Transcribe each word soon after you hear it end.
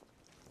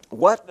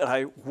What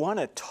I want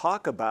to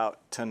talk about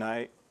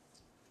tonight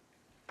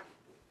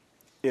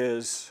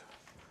is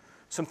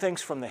some things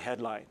from the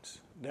headlines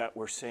that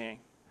we're seeing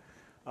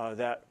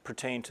that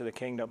pertain to the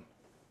kingdom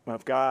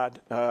of God.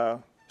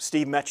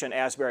 Steve mentioned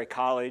Asbury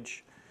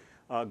College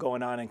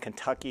going on in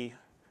Kentucky.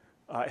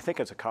 I think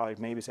it's a college,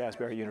 maybe it's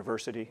Asbury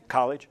University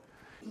College.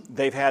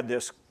 They've had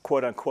this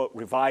quote-unquote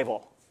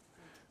revival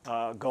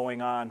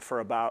going on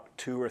for about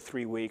 2 or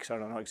 3 weeks. I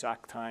don't know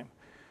exact time.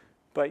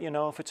 But, you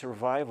know, if it's a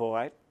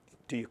revival,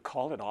 do you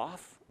call it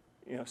off?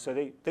 You know, so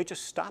they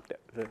just stopped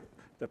it.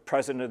 The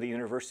president of the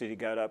university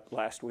got up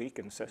last week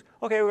and says,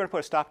 okay, we're going to put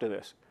a stop to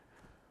this.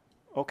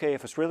 Okay,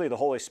 if it's really the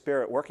Holy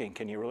Spirit working,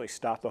 can you really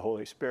stop the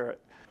Holy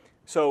Spirit?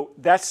 So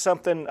that's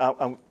something,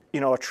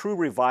 you know, a true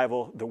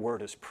revival, the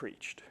word is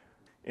preached.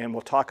 And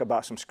we'll talk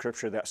about some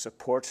scripture that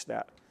supports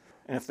that.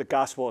 And if the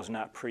gospel is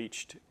not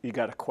preached, you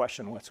got to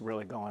question what's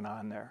really going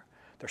on there.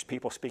 There's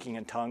people speaking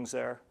in tongues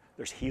there.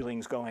 There's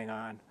healings going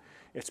on.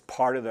 It's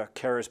part of the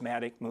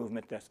charismatic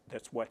movement.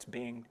 That's what's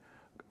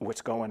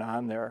going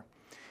on there.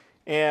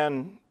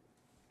 And,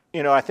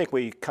 you know, I think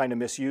we kind of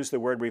misuse the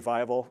word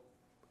revival.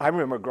 I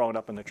remember growing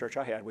up in the church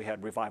we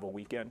had revival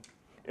weekend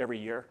every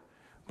year.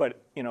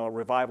 But, you know, a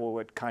revival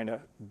would kind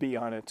of be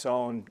on its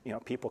own, you know,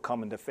 people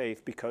coming to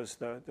faith because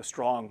the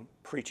strong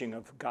preaching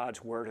of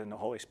God's word and the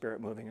Holy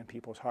Spirit moving in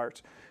people's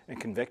hearts and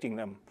convicting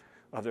them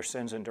of their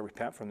sins and to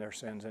repent from their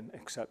sins and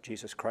accept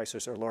Jesus Christ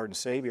as their Lord and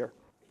Savior.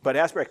 But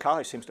Asbury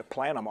College seems to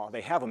plan them all. They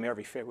have them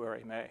every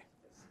February,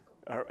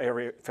 or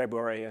every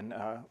February and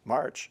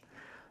March.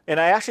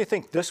 And I actually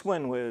think this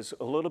one was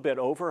a little bit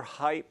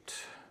overhyped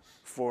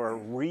for a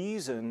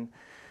reason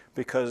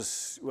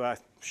because, well, I'm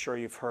sure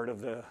you've heard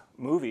of the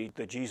movie,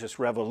 The Jesus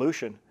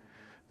Revolution,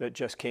 that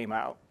just came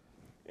out.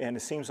 And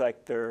it seems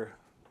like they're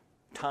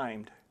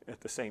timed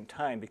at the same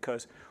time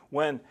because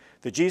when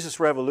the Jesus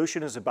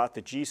Revolution is about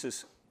the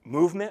Jesus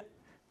movement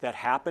that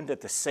happened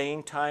at the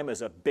same time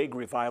as a big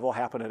revival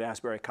happened at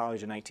Asbury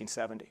College in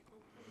 1970.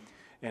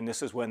 And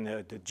this is when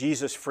the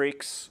Jesus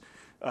Freaks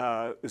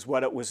is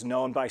what it was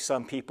known by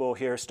some people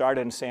here,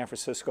 started in San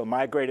Francisco,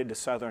 migrated to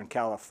Southern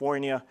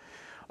California.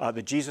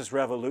 The Jesus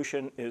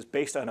Revolution is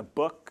based on a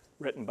book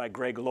written by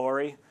Greg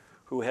Laurie,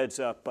 who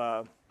heads up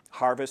the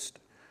Harvest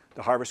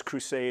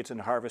Crusades and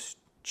Harvest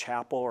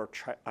Chapel, or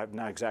I'm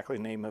not exactly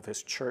the name of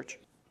his church.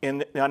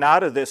 And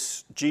out of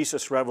this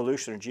Jesus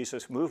Revolution or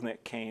Jesus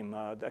movement came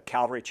the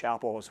Calvary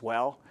Chapel as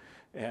well.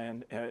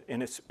 And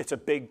it's a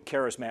big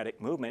charismatic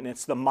movement. And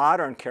it's the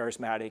modern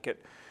charismatic.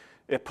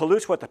 It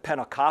pollutes what the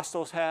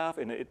Pentecostals have,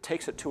 and it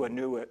takes it to a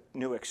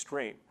new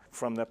extreme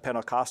from the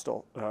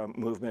Pentecostal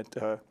movement.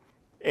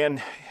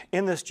 And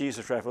in this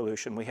Jesus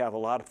Revolution, we have a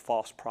lot of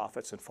false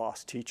prophets and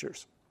false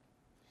teachers.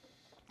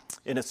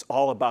 And it's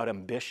all about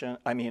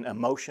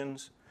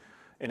emotions,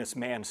 and it's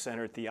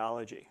man-centered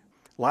theology.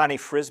 Lonnie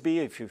Frisbee,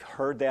 if you've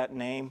heard that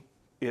name,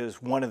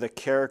 is one of the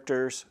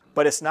characters,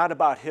 but it's not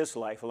about his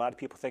life. A lot of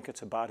people think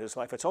it's about his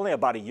life. It's only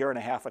about 1.5 years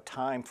a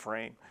time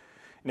frame,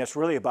 and it's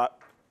really about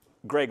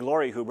Greg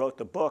Laurie, who wrote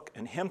the book,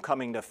 and him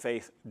coming to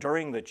faith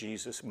during the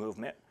Jesus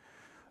movement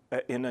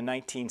in the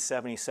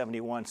 1970,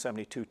 71,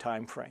 72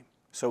 time frame.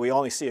 So we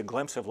only see a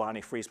glimpse of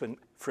Lonnie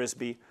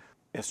Frisbee.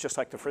 It's just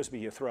like the Frisbee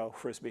you throw,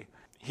 Frisbee.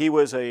 He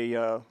was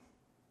a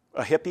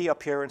hippie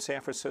up here in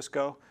San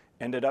Francisco,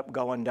 ended up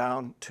going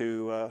down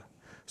to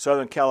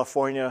Southern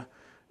California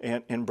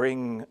and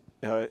bringing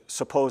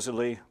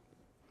supposedly,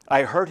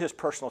 I heard his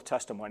personal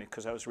testimony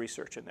because I was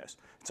researching this.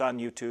 It's on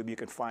YouTube, you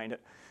can find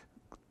it.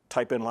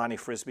 Type in Lonnie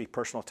Frisbee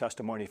personal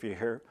testimony if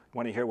you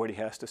want to hear what he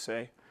has to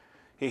say.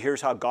 He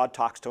hears how God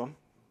talks to him.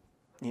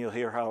 You'll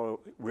hear how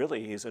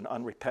really he's an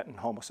unrepentant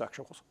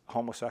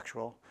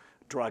homosexual,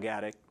 drug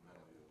addict,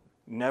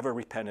 never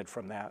repented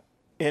from that.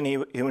 And he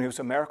was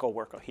a miracle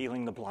worker,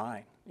 healing the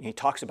blind. And he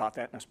talks about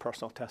that in his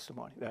personal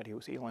testimony, that he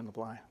was healing the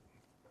blind.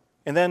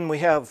 And then we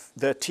have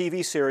the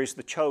TV series,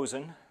 The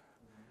Chosen,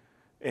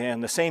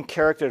 and the same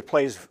character that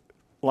plays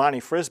Lonnie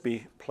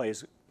Frisbee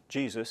plays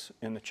Jesus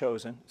in The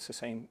Chosen. It's the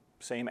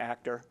same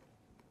actor.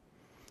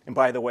 And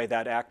by the way,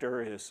 that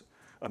actor is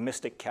a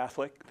mystic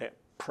Catholic that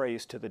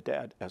prays to the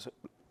dead as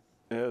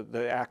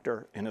the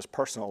actor in his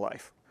personal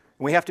life.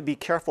 We have to be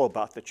careful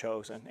about The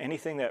Chosen.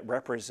 Anything that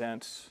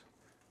represents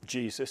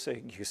Jesus,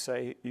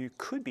 you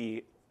could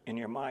be in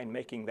your mind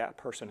making that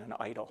person an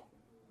idol.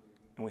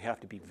 And we have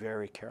to be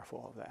very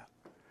careful of that.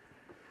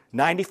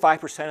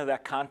 95% of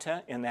that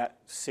content in that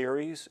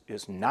series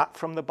is not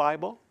from the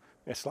Bible.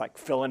 It's like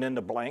filling in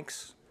the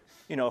blanks.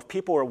 You know, if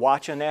people are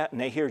watching that and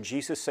they hear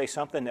Jesus say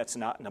something that's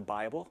not in the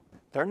Bible,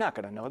 they're not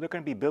going to know. They're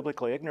going to be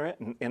biblically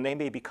ignorant, and they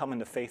may be coming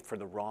to faith for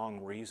the wrong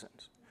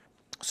reasons.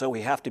 So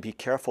we have to be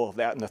careful of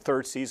that. And the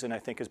third season, I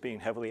think, is being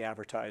heavily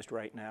advertised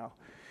right now.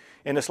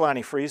 And this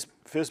Lonnie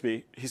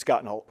Frisbee, he's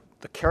gotten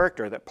the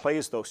character that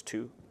plays those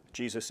two,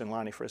 Jesus and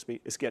Lonnie Frisbee,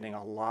 is getting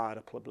a lot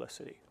of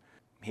publicity.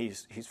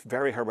 He's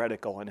very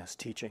heretical in his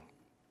teaching.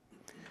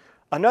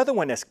 Another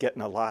one that's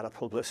getting a lot of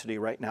publicity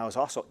right now is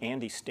also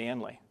Andy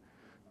Stanley,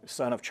 the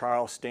son of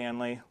Charles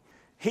Stanley.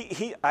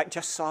 I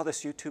just saw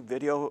this YouTube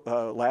video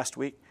last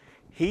week.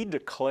 He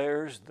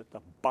declares that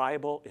the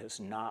Bible is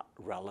not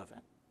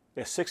relevant.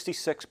 The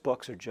 66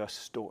 books are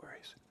just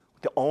stories.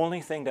 The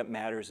only thing that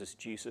matters is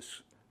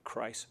Jesus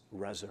Christ's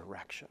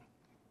resurrection.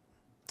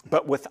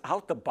 But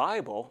without the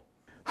Bible,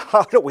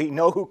 how do we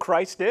know who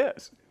Christ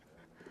is?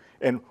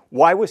 And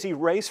why was he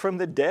raised from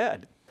the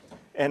dead?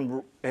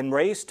 And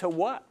raised to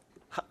what?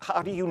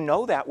 How do you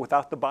know that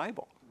without the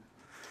Bible?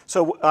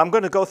 So I'm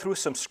going to go through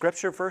some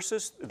scripture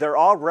verses. They're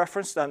all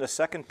referenced on the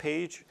second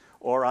page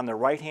or on the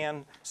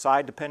right-hand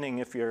side, depending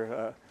if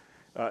you're,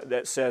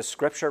 that says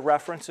scripture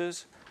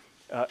references.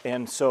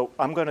 And so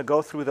I'm going to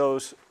go through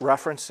those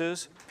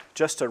references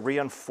just to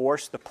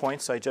reinforce the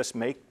points I just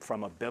make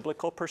from a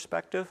biblical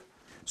perspective.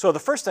 So the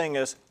first thing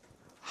is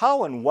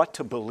how and what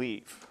to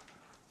believe.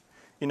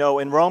 You know,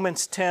 in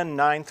Romans 10,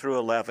 9 through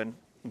 11,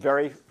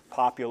 very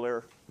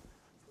popular,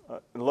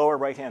 lower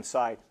right-hand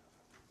side,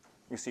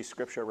 you see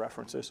scripture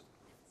references.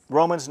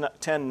 Romans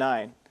 10,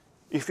 9,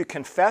 if you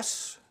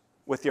confess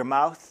with your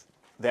mouth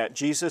that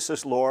Jesus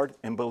is Lord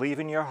and believe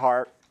in your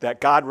heart that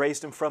God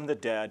raised him from the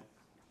dead,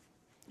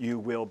 you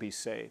will be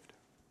saved.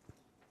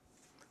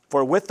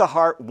 For with the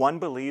heart one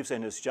believes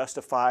and is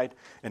justified,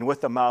 and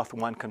with the mouth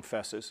one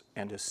confesses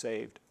and is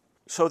saved.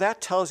 So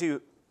that tells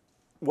you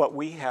what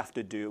we have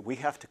to do. We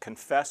have to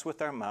confess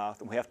with our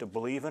mouth, and we have to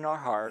believe in our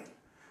heart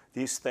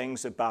these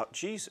things about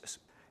Jesus.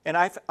 And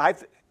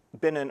I've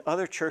been in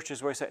other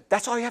churches where I say,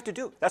 that's all you have to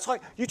do. That's all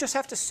you just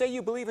have to say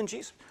you believe in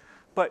Jesus.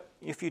 But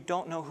if you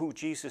don't know who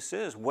Jesus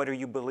is, what are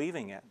you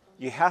believing in?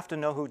 You have to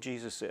know who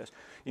Jesus is.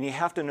 And you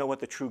have to know what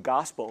the true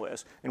gospel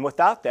is. And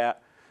without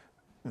that,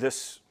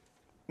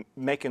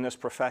 making this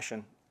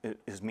profession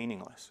is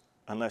meaningless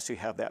unless you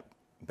have that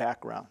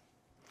background.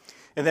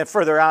 And then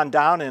further on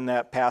down in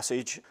that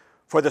passage,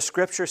 for the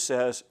scripture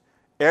says,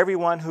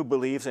 everyone who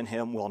believes in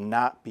him will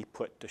not be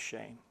put to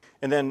shame.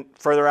 And then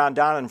further on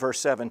down in verse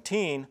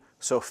 17,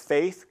 so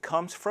faith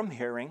comes from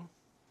hearing,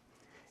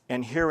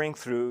 and hearing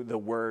through the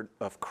word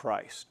of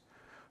Christ.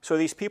 So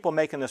these people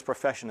making this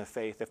profession of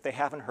faith, if they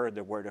haven't heard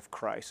the word of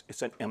Christ,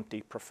 it's an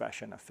empty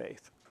profession of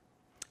faith.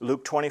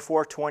 Luke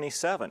 24,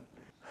 27.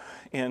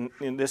 And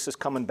this is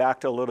coming back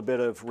to a little bit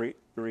of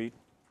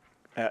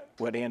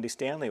what Andy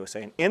Stanley was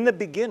saying. In the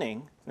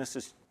beginning, this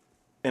is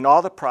in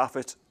all the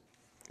prophets,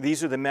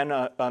 these are the men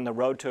on the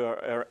road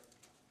to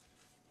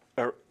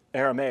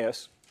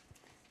Emmaus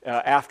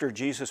after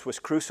Jesus was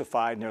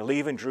crucified, and they're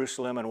leaving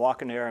Jerusalem and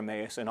walking to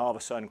Emmaus, and all of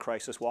a sudden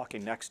Christ is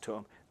walking next to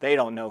them. They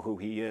don't know who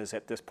he is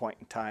at this point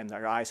in time.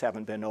 Their eyes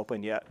haven't been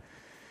opened yet.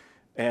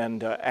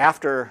 And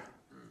after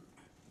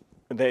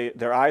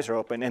their eyes are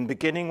open, and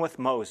beginning with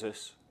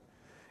Moses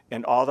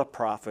and all the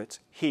prophets,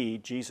 he,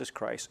 Jesus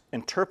Christ,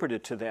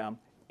 interpreted to them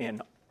in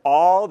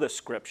all the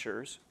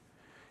scriptures.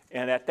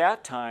 And at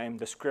that time,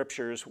 the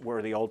scriptures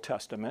were the Old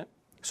Testament.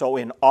 So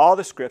in all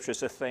the scriptures,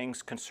 the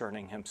things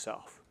concerning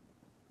himself.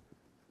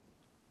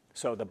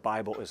 So the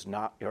Bible is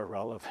not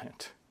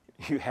irrelevant.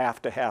 You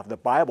have to have the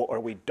Bible or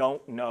we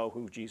don't know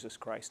who Jesus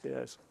Christ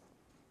is.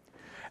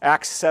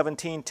 Acts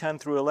 17, 10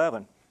 through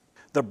 11.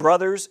 The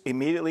brothers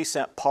immediately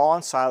sent Paul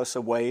and Silas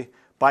away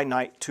by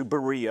night to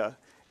Berea,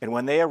 and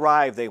when they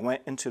arrived, they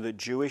went into the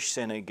Jewish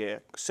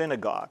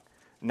synagogue.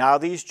 Now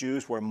these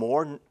Jews were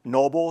more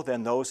noble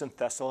than those in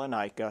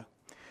Thessalonica.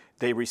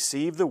 They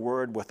received the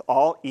word with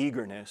all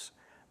eagerness,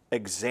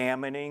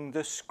 examining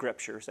the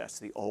scriptures, that's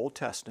the Old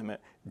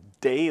Testament,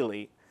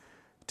 daily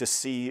to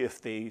see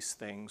if these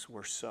things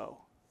were so.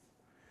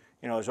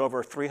 You know, there's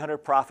over 300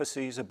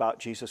 prophecies about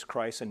Jesus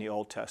Christ in the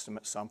Old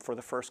Testament, some for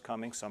the first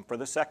coming, some for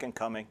the second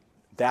coming.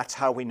 That's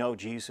how we know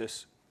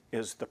Jesus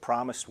is the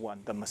promised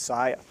one, the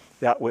Messiah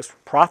that was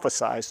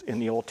prophesied in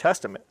the Old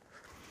Testament.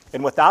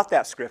 And without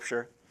that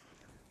scripture,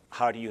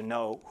 how do you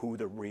know who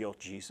the real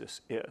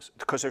Jesus is?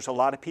 Because there's a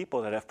lot of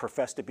people that have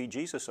professed to be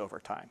Jesus over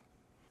time.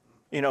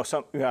 You know,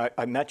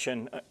 I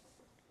mentioned,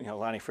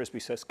 Lonnie Frisbee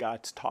says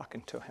God's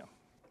talking to him.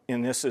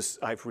 And this is,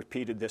 I've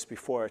repeated this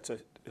before, it's a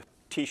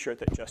t-shirt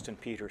that Justin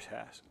Peters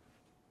has.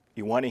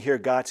 You want to hear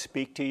God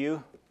speak to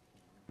you?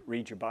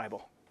 Read your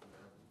Bible.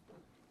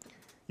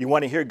 You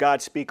want to hear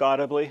God speak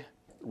audibly?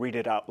 Read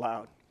it out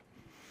loud.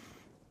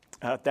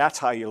 That's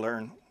how you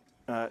learn,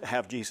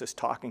 have Jesus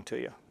talking to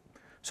you.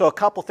 So a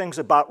couple things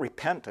about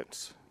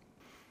repentance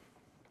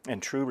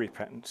and true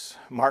repentance.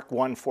 Mark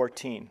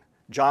 1:14.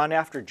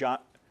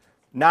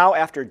 Now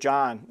after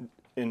John,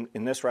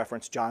 in this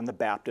reference, John the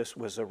Baptist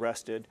was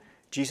arrested,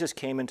 Jesus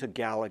came into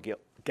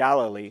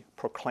Galilee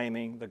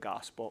proclaiming the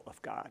gospel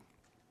of God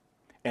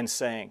and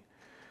saying,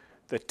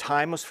 the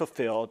time was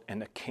fulfilled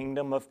and the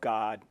kingdom of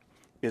God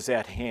is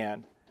at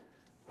hand.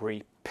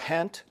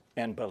 Repent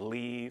and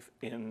believe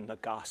in the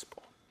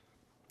gospel.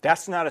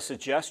 That's not a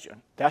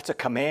suggestion. That's a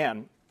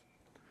command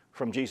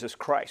from Jesus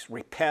Christ.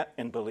 Repent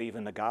and believe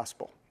in the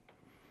gospel.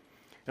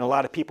 And a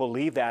lot of people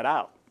leave that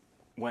out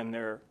when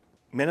they're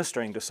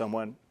ministering to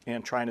someone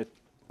and trying to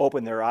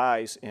open their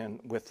eyes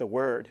with the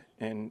word.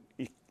 And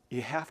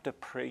you have to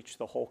preach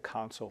the whole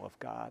counsel of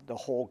God, the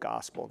whole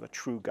gospel, the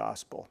true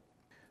gospel.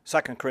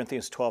 2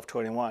 Corinthians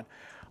 12:21.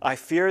 I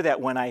fear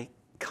that when I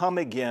come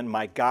again,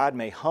 my God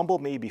may humble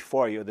me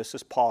before you. This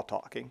is Paul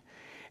talking.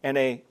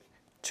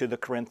 To the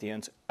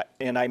Corinthians,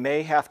 and I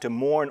may have to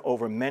mourn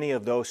over many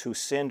of those who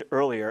sinned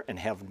earlier and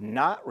have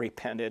not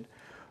repented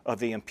of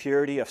the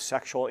impurity of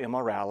sexual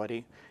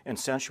immorality and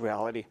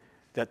sensuality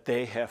that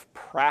they have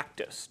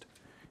practiced.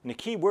 And the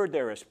key word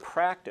there is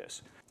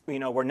practice. You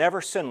know, we're never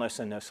sinless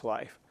in this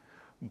life,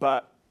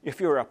 but if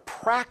you're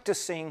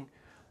practicing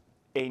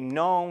a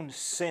known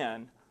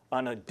sin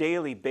on a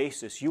daily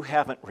basis, you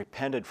haven't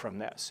repented from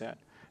that sin.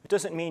 It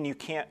doesn't mean you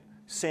can't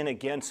sin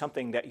again,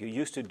 something that you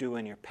used to do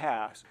in your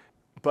past.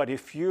 But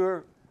if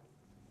you're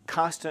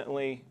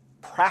constantly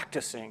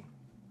practicing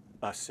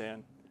a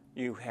sin,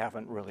 you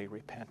haven't really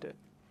repented.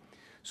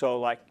 So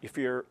like if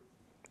you're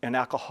an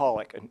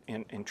alcoholic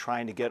and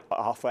trying to get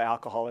off of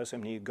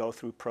alcoholism, and you go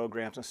through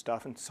programs and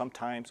stuff, and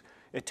sometimes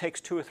it takes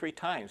 2 or 3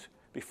 times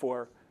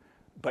before,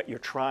 but you're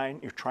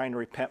trying to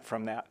repent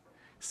from that.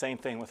 Same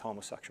thing with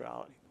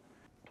homosexuality.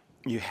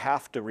 You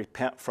have to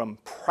repent from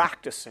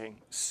practicing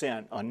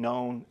sin, a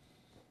known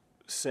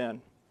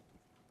sin.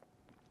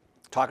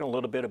 Talking a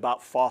little bit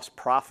about false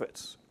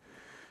prophets.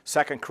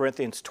 2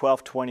 Corinthians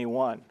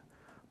 12:21.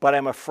 But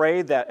I'm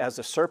afraid that as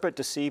the serpent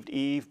deceived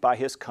Eve by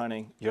his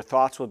cunning, your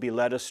thoughts will be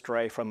led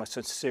astray from a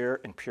sincere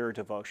and pure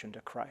devotion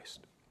to Christ.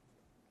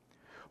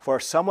 For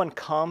if someone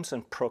comes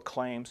and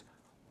proclaims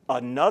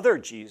another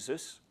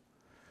Jesus,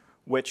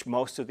 which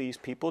most of these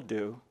people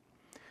do,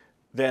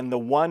 then the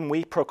one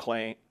we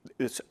proclaim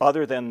is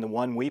other than the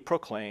one we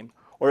proclaim,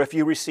 or if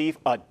you receive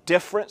a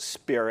different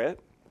spirit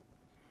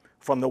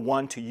from the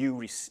one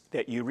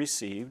that you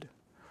received,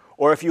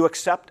 or if you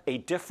accept a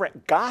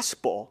different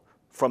gospel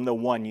from the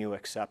one you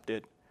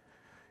accepted,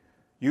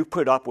 you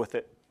put up with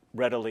it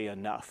readily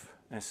enough.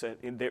 And so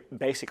they're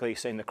basically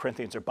saying the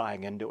Corinthians are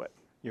buying into it.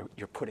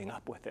 You're putting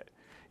up with it.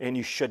 And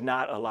you should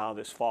not allow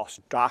this false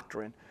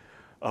doctrine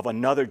of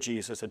another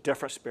Jesus, a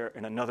different spirit,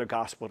 and another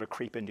gospel to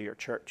creep into your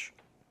church.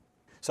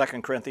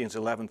 2 Corinthians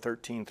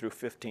 11:13 through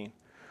 15.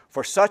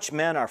 For such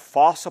men are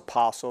false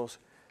apostles,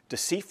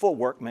 deceitful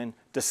workmen,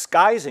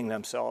 disguising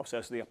themselves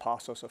as the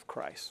apostles of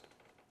Christ.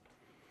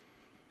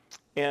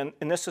 And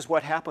this is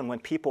what happened when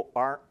people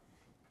aren't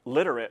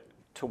literate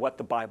to what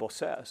the Bible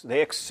says.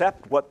 They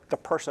accept what the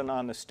person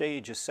on the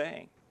stage is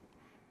saying.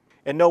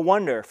 And no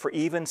wonder, for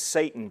even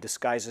Satan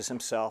disguises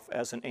himself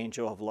as an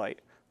angel of light.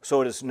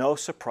 So it is no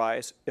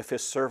surprise if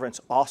his servants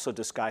also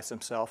disguise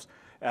themselves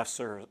as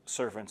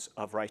servants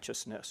of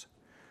righteousness.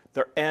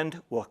 Their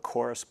end will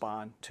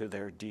correspond to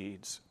their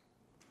deeds.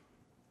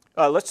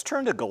 Let's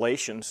turn to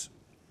Galatians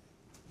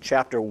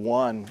chapter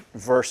 1,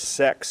 verse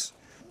 6.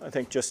 I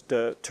think just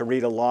to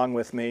read along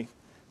with me,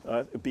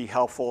 it'd be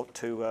helpful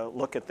to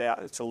look at that.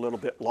 It's a little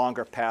bit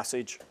longer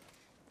passage.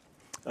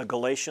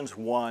 Galatians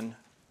 1,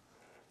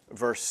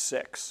 verse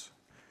 6.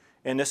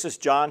 And this is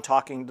John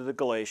talking to the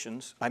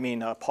Galatians.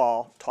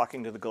 Paul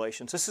talking to the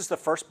Galatians. This is the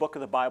first book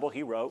of the Bible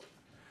he wrote,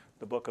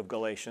 the book of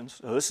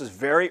Galatians. So this is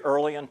very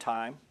early in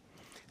time,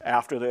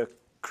 after the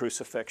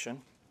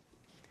crucifixion.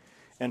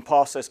 And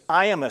Paul says,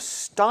 I am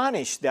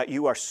astonished that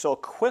you are so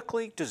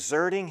quickly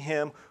deserting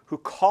him who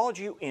called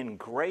you in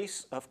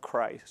grace of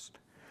Christ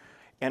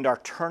and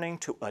are turning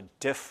to a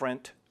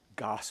different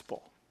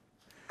gospel.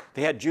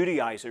 They had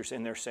Judaizers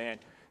in there saying,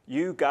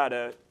 you got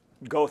to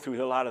go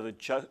through a lot of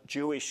the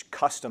Jewish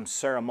custom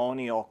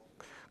ceremonial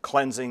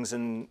cleansings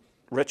and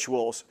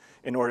rituals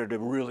in order to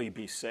really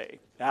be saved.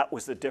 That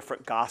was the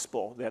different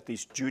gospel that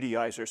these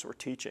Judaizers were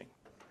teaching.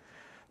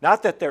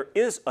 Not that there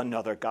is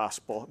another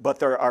gospel, but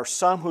there are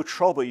some who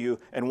trouble you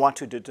and want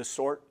to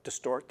distort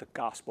the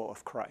gospel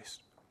of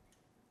Christ.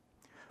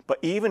 But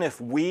even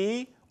if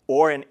we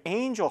or an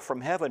angel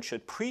from heaven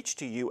should preach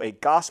to you a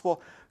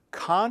gospel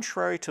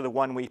contrary to the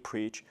one we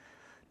preach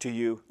to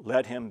you,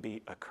 let him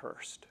be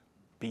accursed,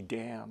 be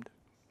damned.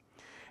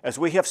 As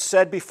we have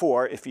said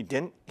before, if you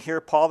didn't hear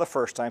Paul the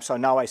first time, so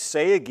now I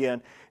say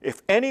again,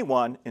 if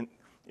anyone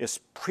is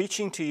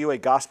preaching to you a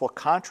gospel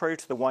contrary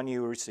to the one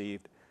you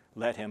received,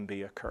 let him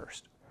be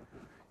accursed.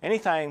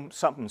 Anytime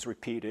something's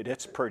repeated,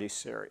 it's pretty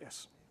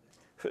serious.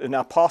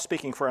 Now, Paul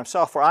speaking for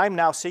himself, am I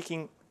now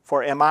seeking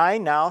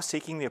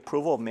the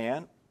approval of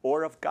man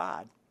or of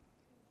God?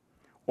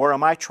 Or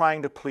am I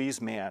trying to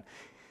please man?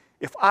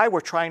 If I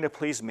were trying to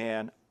please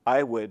man,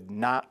 I would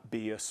not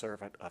be a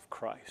servant of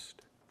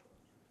Christ.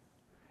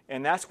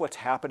 And that's what's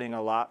happening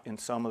a lot in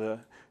some of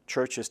the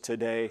churches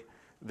today.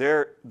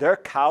 They're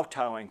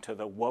kowtowing to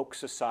the woke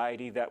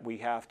society that we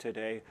have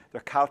today.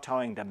 They're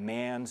kowtowing to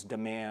man's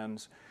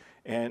demands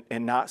and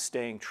not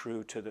staying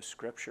true to the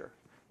Scripture.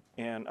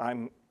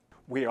 And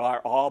we are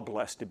all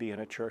blessed to be in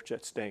a church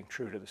that's staying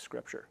true to the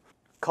Scripture.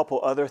 A couple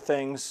other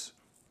things.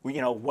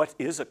 What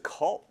is a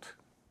cult?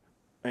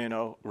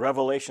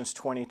 Revelations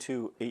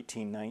 22,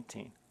 18,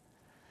 19.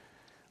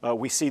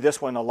 We see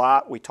this one a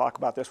lot. We talk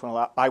about this one a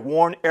lot. I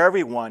warn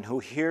everyone who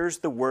hears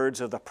the words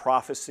of the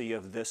prophecy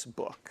of this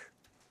book.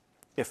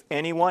 If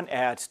anyone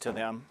adds to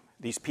them,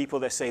 these people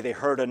that say they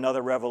heard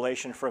another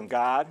revelation from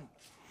God,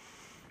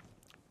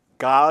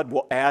 God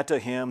will add to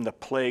him the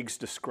plagues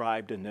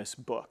described in this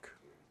book.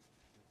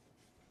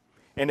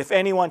 And if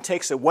anyone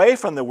takes away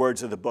from the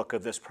words of the book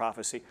of this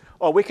prophecy,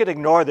 we could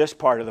ignore this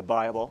part of the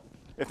Bible.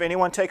 If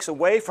anyone takes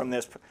away from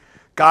this,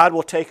 God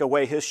will take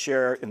away his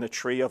share in the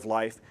tree of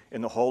life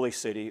in the holy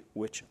city,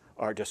 which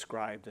are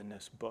described in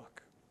this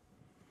book.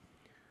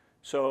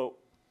 So,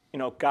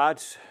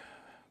 God's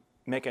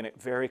making it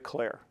very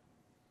clear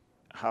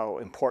how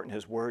important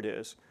his word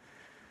is.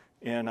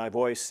 And I've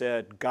always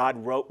said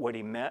God wrote what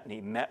he meant, and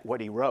he meant what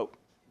he wrote.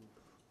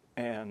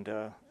 And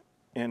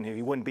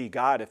he wouldn't be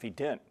God if he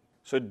didn't.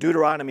 So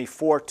Deuteronomy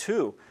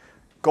 4:2,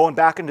 going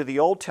back into the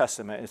Old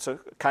Testament, it's a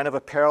kind of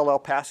a parallel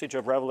passage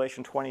of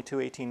Revelation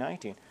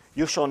 22:18-19.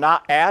 You shall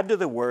not add to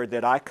the word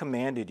that I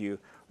commanded you,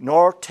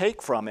 nor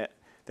take from it,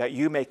 that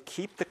you may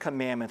keep the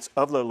commandments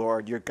of the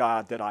Lord your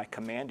God that I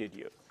commanded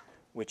you,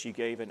 which he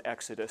gave in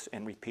Exodus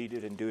and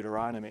repeated in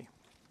Deuteronomy.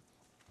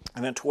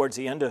 And then towards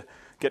the end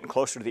getting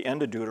closer to the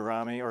end of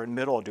Deuteronomy, or in the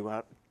middle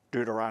of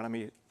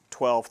Deuteronomy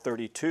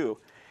 12:32,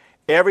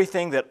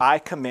 everything that I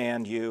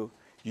command you,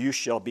 you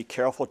shall be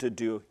careful to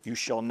do. You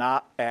shall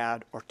not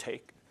add or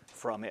take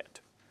from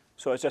it.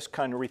 So it's just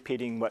kind of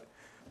repeating what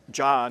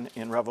John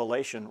in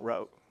Revelation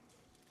wrote.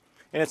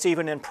 And it's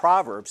even in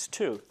Proverbs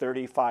too,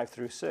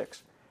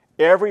 35-6.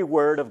 Every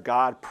word of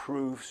God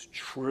proves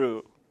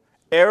true.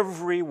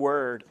 Every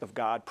word of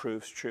God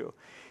proves true.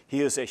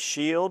 He is a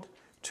shield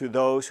to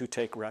those who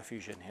take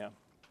refuge in him.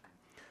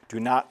 Do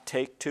not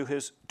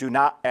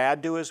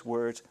add to his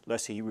words,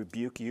 lest he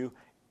rebuke you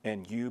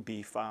and you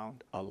be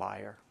found a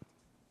liar.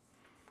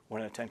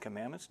 One of the 10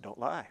 Commandments, don't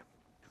lie.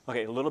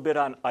 Okay, a little bit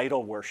on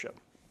idol worship.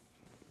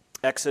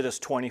 Exodus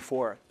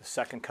 24, the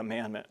second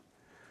commandment.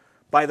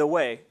 By the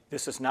way,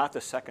 this is not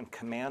the second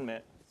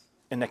commandment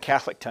in the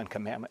Catholic 10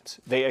 Commandments.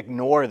 They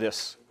ignore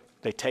this.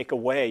 They take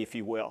away, if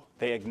you will.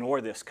 They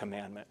ignore this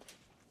commandment.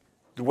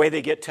 The way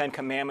they get 10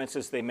 commandments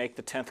is they make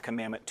the 10th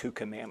commandment 2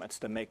 commandments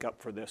to make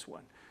up for this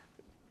one.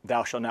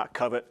 Thou shalt not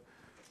covet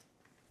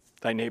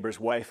thy neighbor's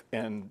wife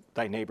and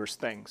thy neighbor's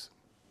things.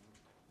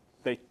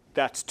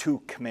 That's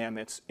 2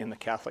 commandments in the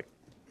Catholic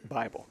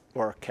Bible,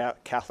 or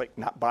Catholic,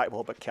 not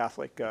Bible, but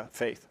Catholic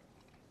faith.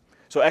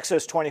 So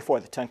Exodus 24,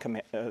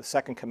 the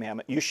second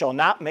commandment, you shall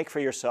not make for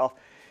yourself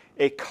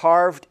a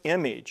carved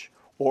image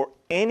or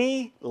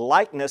any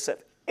likeness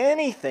of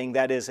anything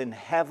that is in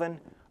heaven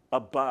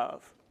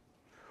above,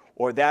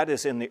 or that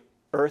is in the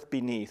earth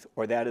beneath,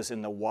 or that is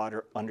in the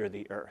water under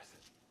the earth.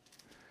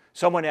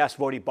 Someone asked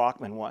Voddie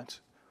Baucham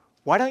once,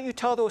 why don't you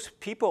tell those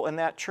people in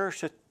that church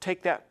to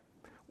take that,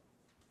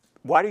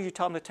 why do you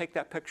tell them to take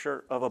that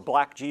picture of a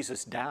black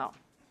Jesus down?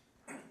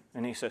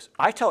 And he says,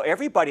 I tell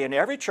everybody in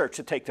every church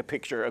to take the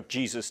picture of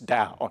Jesus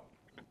down.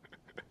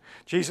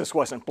 Jesus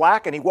wasn't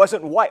black and he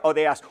wasn't white. Oh,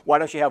 they asked, why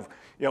don't you have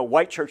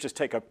white churches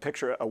take a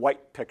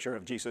white picture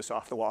of Jesus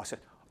off the wall? I said,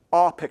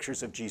 all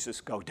pictures of Jesus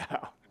go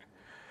down.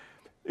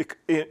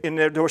 And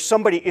there was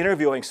somebody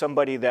interviewing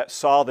somebody that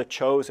saw The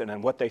Chosen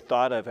and what they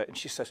thought of it. And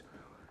she says,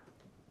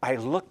 I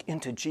look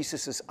into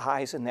Jesus'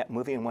 eyes in that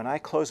movie, and when I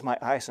close my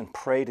eyes and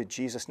pray to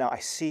Jesus now, I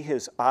see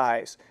his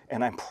eyes,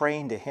 and I'm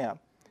praying to him.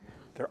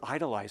 They're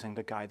idolizing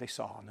the guy they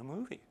saw in the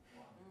movie.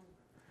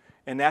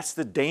 And that's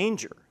the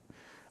danger.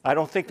 I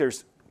don't think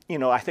there's,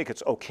 I think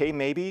it's okay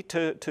maybe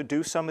to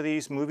do some of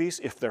these movies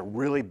if they're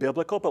really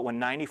biblical, but when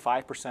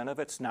 95% of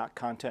it's not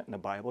content in the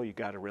Bible, you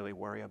got to really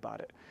worry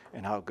about it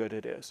and how good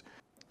it is.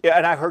 Yeah,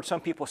 and I've heard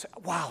some people say,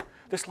 wow,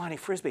 this Lonnie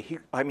Frisbee,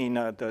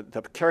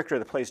 the character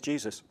that plays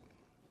Jesus,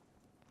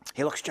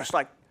 he looks just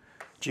like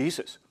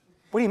Jesus.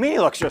 What do you mean he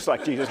looks just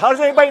like Jesus? How does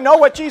anybody know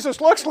what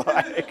Jesus looks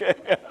like?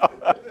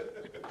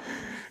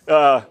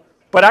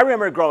 But I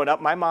remember growing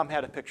up, my mom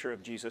had a picture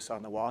of Jesus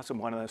on the wall. It's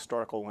one of the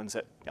historical ones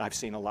that I've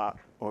seen a lot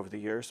over the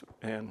years.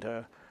 And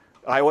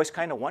I always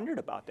kind of wondered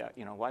about that.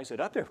 Why is it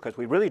up there? Because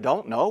we really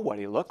don't know what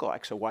he looked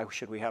like, so why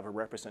should we have a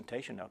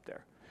representation up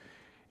there?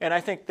 And I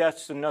think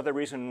that's another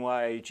reason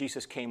why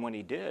Jesus came when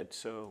he did,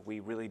 so we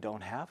really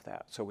don't have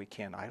that, so we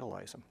can't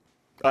idolize him.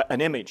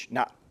 An image,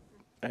 not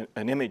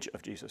an image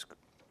of Jesus.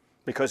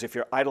 Because if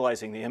you're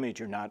idolizing the image,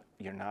 you're not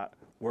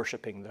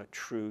worshiping the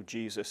true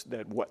Jesus,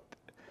 that what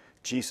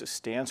Jesus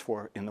stands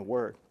for in the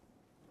Word.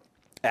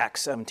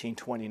 Acts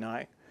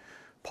 17:29.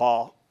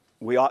 Paul,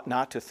 we ought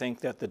not to think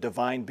that the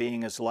divine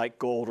being is like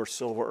gold or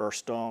silver or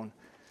stone,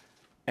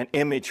 an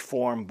image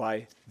formed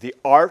by the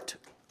art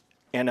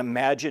and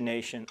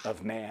imagination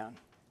of man.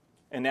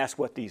 And that's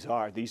what these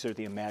are. These are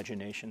the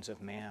imaginations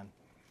of man.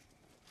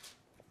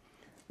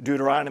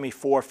 Deuteronomy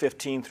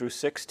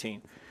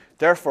 4:15-16.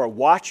 Therefore,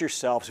 watch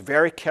yourselves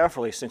very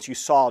carefully, since you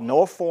saw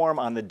no form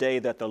on the day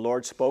that the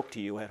Lord spoke to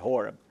you at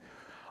Horeb,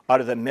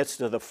 out of the midst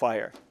of the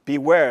fire.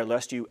 Beware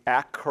lest you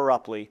act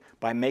corruptly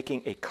by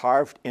making a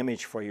carved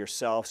image for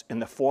yourselves in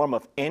the form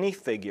of any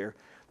figure,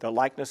 the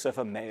likeness of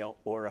a male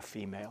or a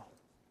female.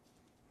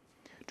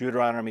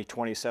 Deuteronomy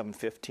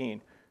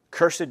 27:15.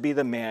 Cursed be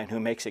the man who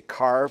makes a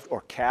carved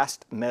or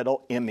cast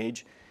metal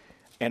image,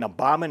 an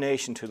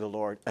abomination to the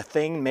Lord, a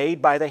thing made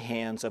by the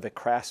hands of a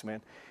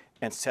craftsman,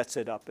 and sets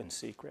it up in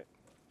secret.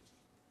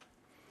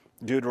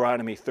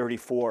 Deuteronomy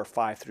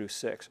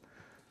 34:5-6.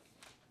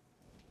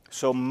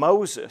 So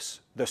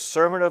Moses, the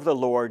servant of the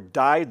Lord,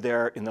 died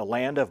there in the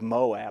land of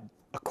Moab,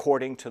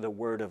 according to the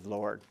word of the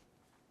Lord.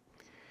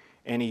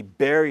 And he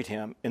buried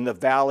him in the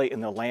valley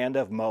in the land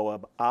of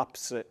Moab,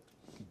 opposite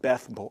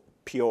Beth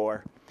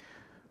Peor.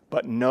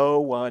 But no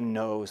one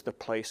knows the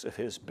place of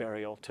his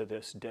burial to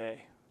this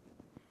day.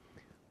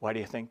 Why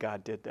do you think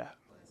God did that?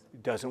 He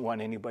doesn't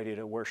want anybody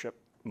to worship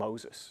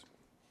Moses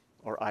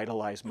or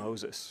idolize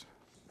Moses.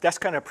 That's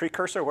kind of a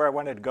precursor where I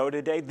wanted to go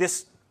today.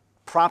 This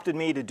prompted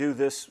me to do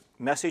this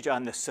message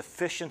on the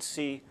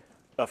sufficiency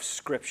of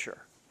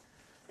Scripture.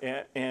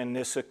 And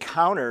this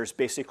counters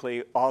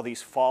basically all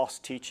these false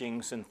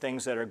teachings and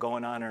things that are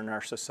going on in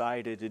our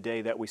society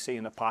today that we see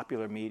in the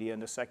popular media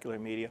and the secular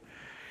media.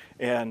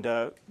 And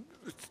to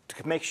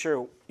make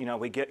sure,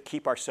 we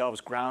keep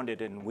ourselves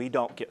grounded and we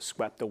don't get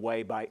swept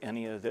away by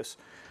any of this,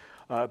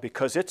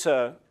 because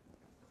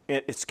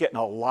it's getting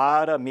a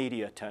lot of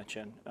media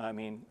attention. I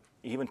mean,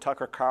 even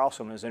Tucker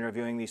Carlson was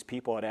interviewing these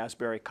people at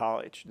Asbury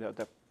College,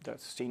 the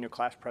senior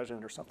class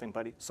president or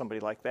somebody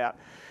like that.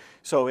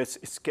 So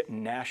it's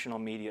getting national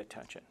media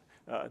attention.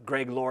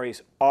 Greg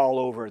Laurie's all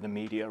over the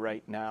media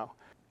right now,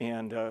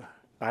 and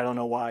I don't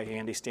know why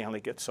Andy Stanley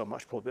gets so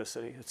much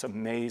publicity. It's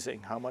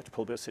amazing how much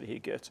publicity he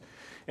gets.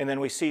 And then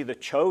we see The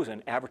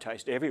Chosen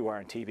advertised everywhere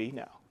on TV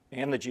now,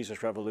 and the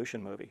Jesus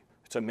Revolution movie.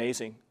 It's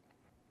amazing.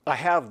 I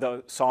have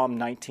the Psalm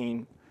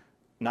 19,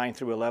 9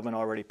 through 11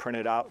 already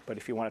printed out, but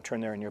if you want to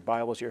turn there in your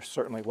Bibles, you're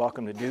certainly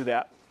welcome to do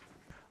that.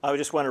 I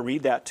just want to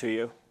read that to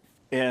you.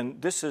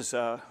 And this is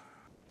a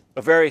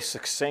very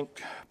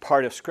succinct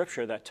part of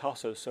Scripture that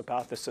tells us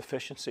about the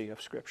sufficiency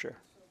of Scripture.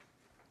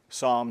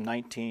 Psalm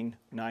 19,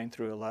 9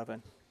 through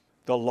 11.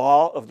 The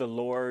law of the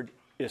Lord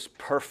is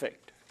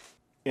perfect.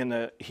 In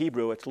the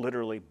Hebrew, it's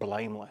literally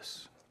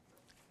blameless.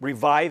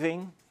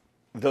 Reviving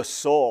the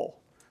soul.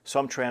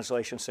 Some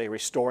translations say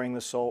restoring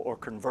the soul or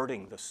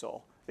converting the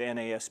soul. The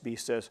NASB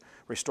says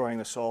restoring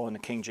the soul, and the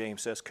King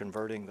James says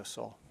converting the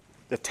soul.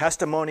 The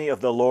testimony of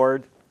the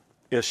Lord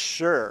is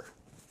sure,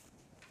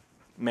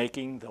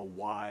 making the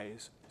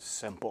wise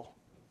simple.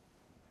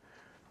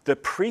 The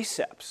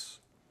precepts,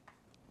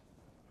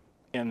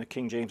 and the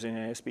King James and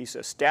NASB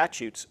says,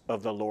 statutes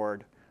of the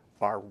Lord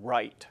are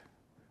right,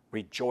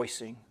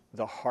 rejoicing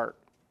the heart.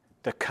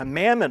 The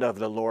commandment of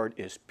the Lord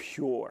is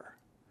pure,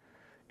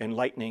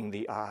 enlightening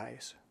the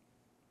eyes.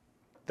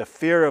 The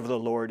fear of the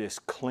Lord is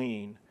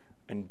clean,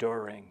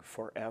 enduring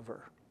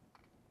forever.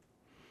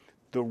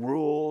 The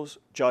rules,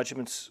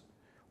 judgments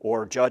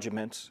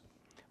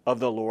of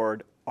the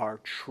Lord are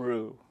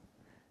true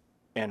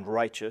and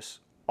righteous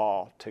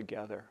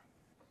altogether.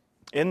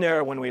 In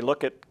there, when we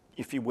look at,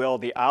 if you will,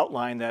 the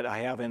outline that I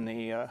have in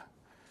the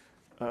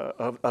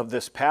of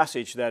this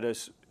passage that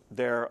is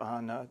there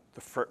on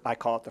I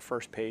call it the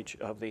first page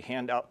of the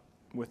handout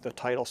with the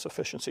title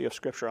Sufficiency of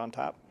Scripture on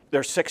top.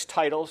 There's 6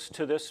 titles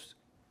to this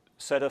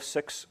set of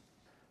 6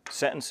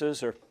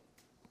 sentences or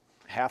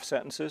half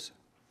sentences.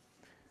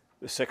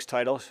 The 6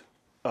 titles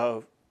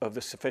of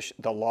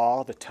the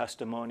law, the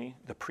testimony,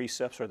 the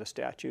precepts or the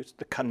statutes,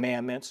 the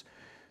commandments,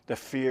 the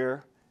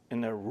fear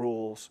and the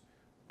rules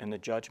and the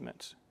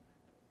judgments.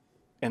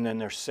 And then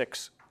there's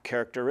 6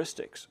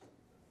 characteristics: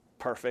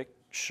 perfect,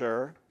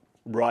 sure,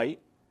 right,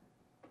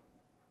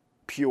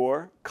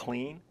 pure,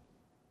 clean.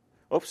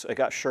 Oops, I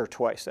got sure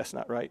twice. That's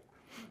not right.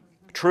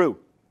 True.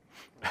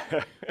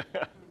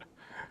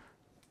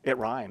 It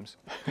rhymes.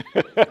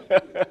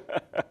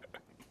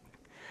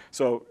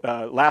 So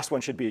last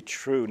one should be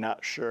true,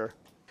 not sure.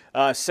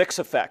 6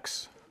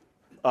 effects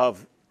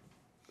of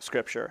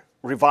Scripture: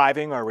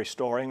 reviving or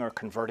restoring or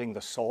converting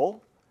the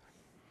soul,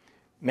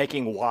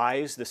 making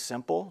wise the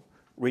simple,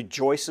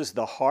 rejoices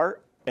the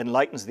heart,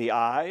 enlightens the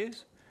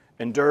eyes,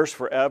 endures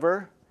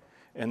forever,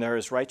 and there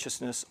is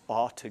righteousness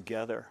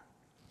altogether.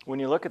 When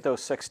you look at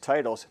those 6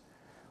 titles,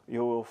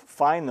 you will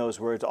find those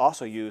words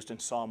also used in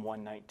Psalm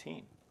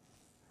 119.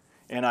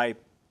 And I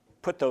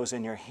put those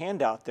in your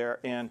handout there,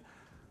 and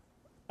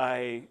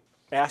I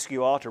ask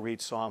you all to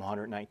read Psalm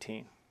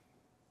 119.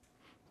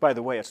 By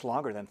the way, it's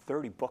longer than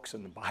 30 books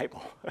in the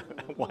Bible,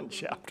 one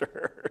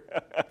chapter.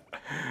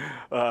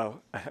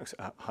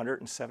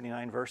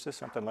 179 verses,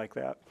 something like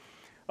that.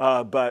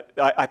 But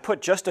I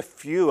put just a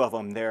few of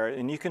them there,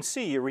 and you can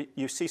see,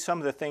 you see some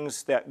of the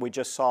things that we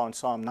just saw in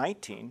Psalm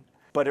 19,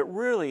 but it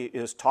really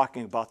is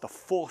talking about the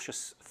full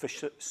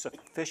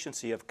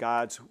sufficiency of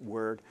God's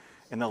Word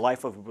in the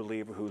life of a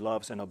believer who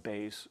loves and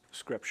obeys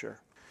Scripture.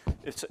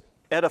 It's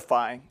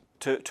edifying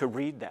to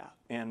read that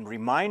and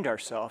remind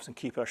ourselves and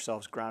keep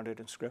ourselves grounded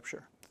in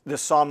Scripture.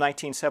 This Psalm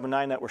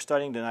 19:7-9 that we're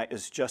studying tonight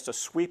is just a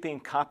sweeping,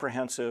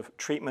 comprehensive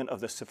treatment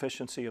of the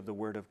sufficiency of the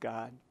Word of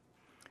God.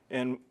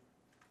 And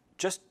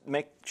just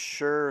make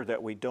sure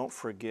that we don't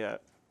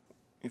forget,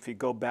 if you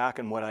go back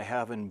and what I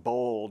have in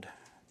bold,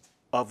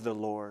 of the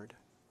Lord,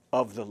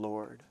 of the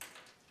Lord,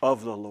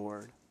 of the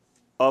Lord,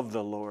 of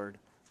the Lord,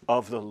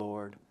 of the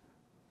Lord,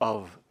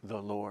 of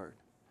the Lord.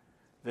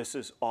 This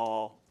is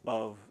all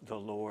of the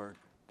Lord.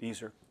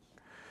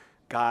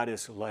 God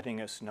is letting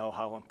us know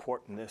how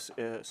important this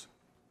is.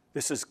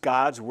 This is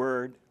God's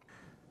Word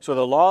So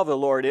the law of the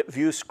Lord, it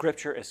views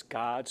Scripture as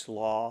God's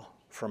law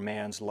for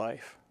man's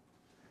life.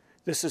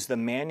 This is the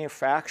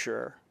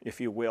manufacturer,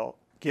 if you will,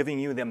 giving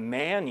you the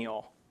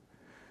manual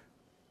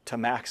to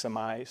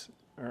maximize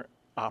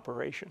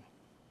operation.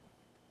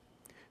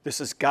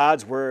 This is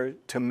God's word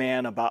to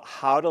man about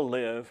how to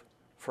live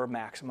for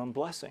maximum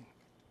blessing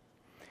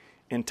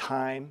in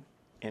time,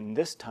 in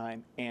this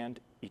time,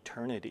 and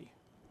eternity.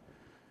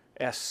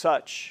 As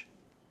such,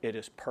 it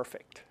is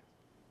perfect.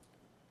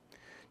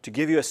 To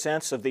give you a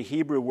sense of the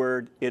Hebrew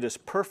word, it is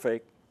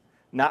perfect,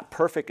 not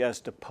perfect as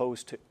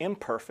opposed to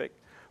imperfect,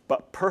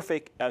 but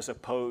perfect as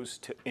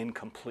opposed to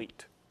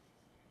incomplete.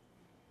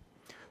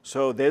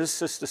 So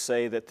this is to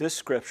say that this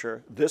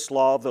Scripture, this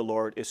law of the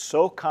Lord, is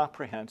so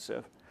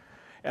comprehensive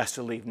as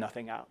to leave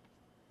nothing out.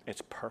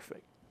 It's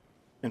perfect.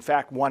 In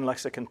fact, one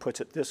lexicon puts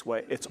it this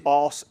way: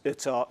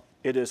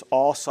 it is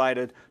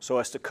all-sided so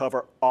as to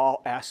cover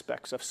all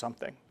aspects of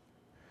something.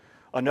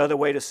 Another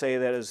way to say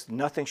that is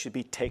nothing should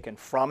be taken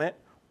from it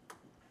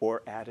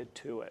or added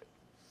to it.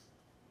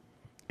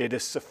 It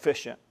is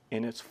sufficient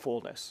in its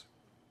fullness.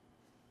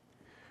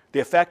 The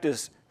effect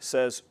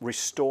says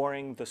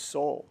restoring the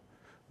soul.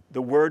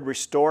 The word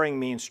restoring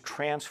means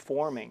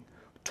transforming,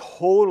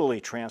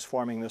 totally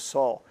transforming the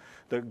soul.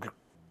 The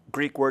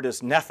Greek word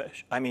is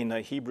nephesh.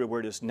 The Hebrew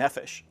word is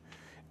nephesh,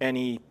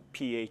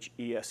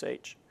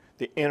 N-E-P-H-E-S-H,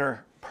 the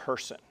inner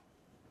person.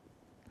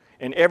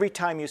 And every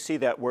time you see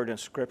that word in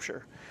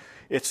Scripture,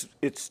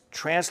 it's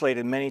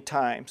translated many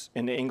times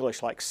into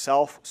English like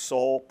self,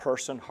 soul,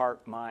 person,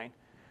 heart, mind.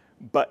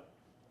 But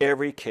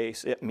every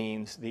case it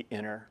means the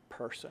inner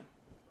person.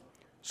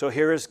 So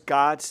here is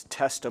God's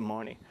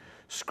testimony.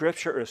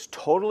 Scripture is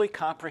totally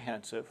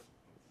comprehensive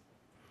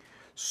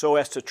so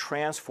as to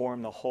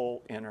transform the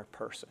whole inner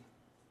person.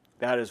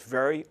 That is a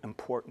very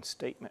important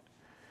statement.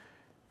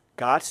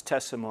 God's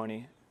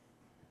testimony,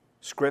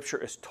 Scripture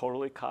is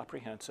totally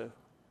comprehensive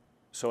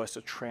so as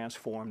to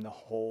transform the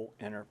whole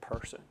inner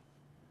person.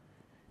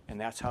 And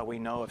that's how we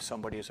know if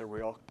somebody is a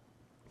real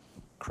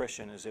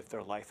Christian, is if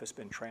their life has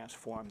been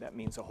transformed. That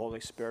means the Holy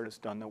Spirit has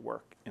done the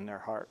work in their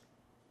heart.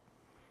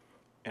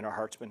 And our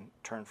heart's been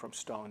turned from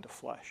stone to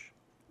flesh.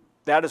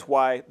 That is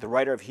why the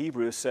writer of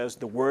Hebrews says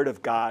the Word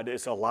of God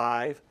is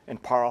alive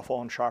and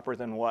powerful and sharper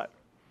than what?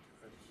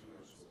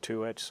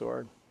 Two-edged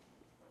sword.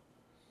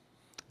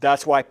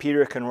 That's why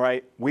Peter can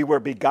write, we were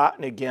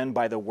begotten again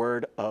by the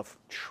word of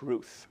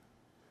truth.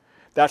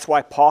 That's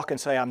why Paul can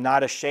say, I'm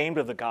not ashamed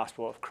of the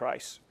gospel of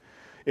Christ.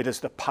 It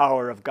is the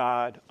power of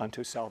God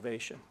unto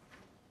salvation.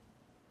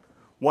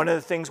 One of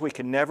the things we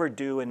can never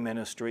do in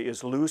ministry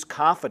is lose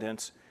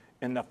confidence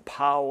in the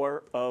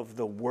power of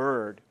the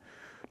Word.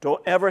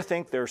 Don't ever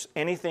think there's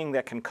anything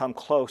that can come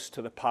close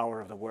to the power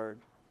of the Word.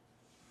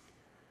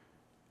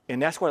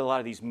 And that's what a lot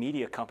of these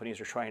media companies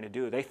are trying to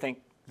do. They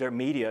think their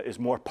media is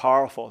more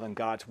powerful than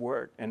God's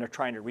Word, and they're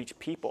trying to reach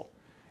people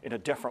in a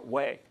different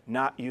way,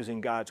 not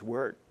using God's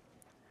Word.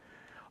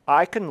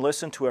 I can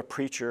listen to a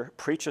preacher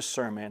preach a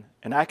sermon,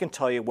 and I can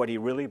tell you what he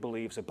really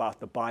believes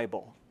about the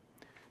Bible.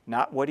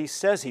 Not what he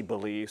says he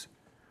believes,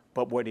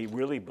 but what he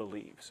really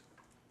believes.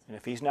 And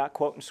if he's not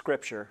quoting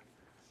Scripture,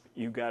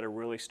 you've got to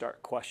really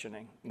start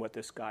questioning what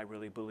this guy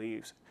really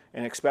believes.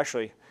 And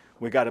especially,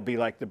 we've got to be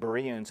like the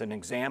Bereans and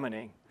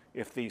examining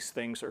if these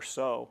things are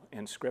so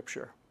in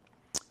Scripture.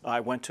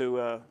 I went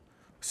to a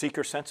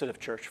seeker-sensitive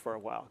church for a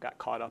while, got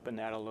caught up in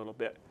that a little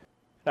bit.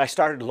 And I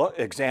started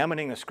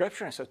examining the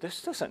Scripture, and I said,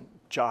 this doesn't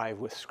jive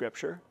with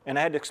Scripture. And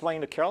I had to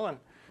explain to Carolyn,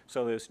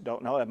 so those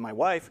don't know, my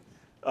wife,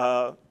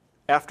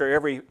 after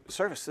every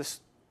service,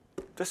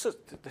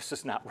 this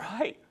is not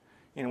right.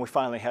 We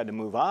finally had to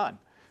move on.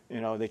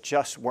 They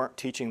just weren't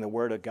teaching the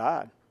Word of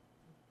God.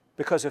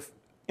 Because if,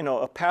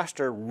 a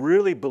pastor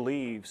really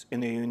believes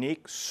in the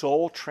unique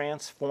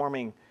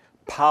soul-transforming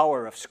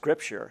power of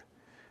Scripture,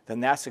 then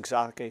that's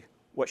exactly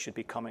what should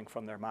be coming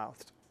from their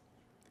mouths.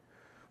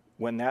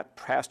 When that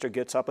pastor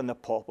gets up in the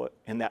pulpit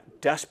in that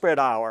desperate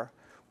hour,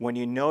 when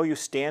you know you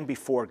stand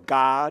before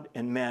God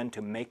and men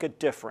to make a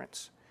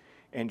difference,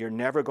 and you're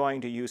never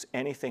going to use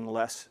anything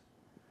less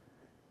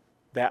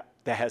that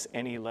has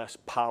any less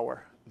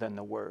power than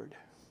the Word.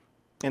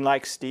 And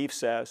like Steve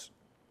says,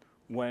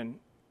 when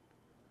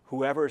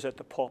whoever is at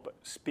the pulpit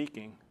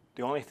speaking,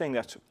 the only thing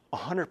that's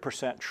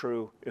 100%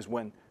 true is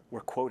when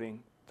we're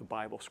quoting the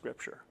Bible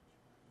Scripture.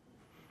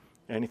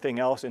 Anything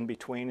else in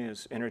between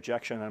is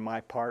interjection on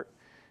my part.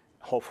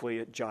 Hopefully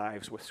it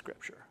jives with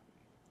Scripture.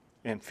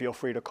 And feel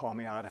free to call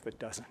me out if it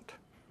doesn't.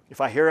 If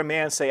I hear a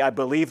man say, I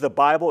believe the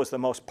Bible is the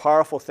most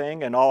powerful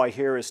thing, and all I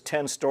hear is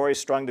 10 stories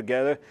strung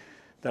together,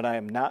 then I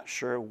am not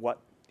sure what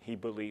he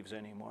believes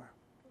anymore.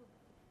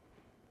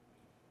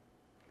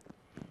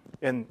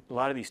 And a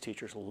lot of these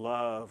teachers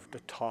love to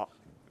talk,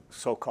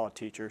 so-called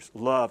teachers,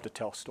 love to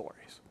tell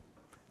stories.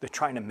 They're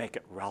trying to make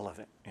it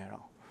relevant,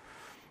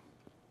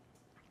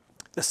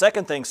 The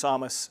second thing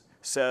Psalmist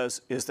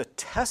says is the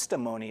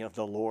testimony of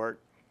the Lord.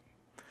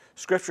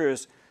 Scripture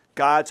is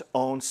God's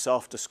own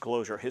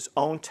self-disclosure, his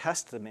own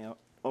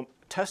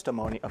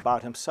testimony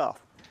about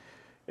himself.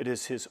 It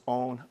is his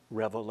own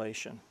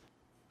revelation.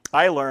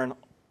 I learn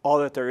all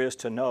that there is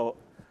to know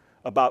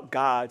about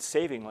God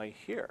savingly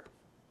here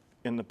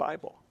in the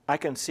Bible. I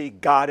can see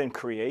God in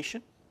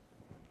creation.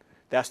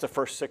 That's the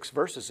first 6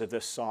 verses of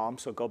this psalm,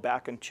 so go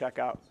back and check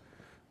out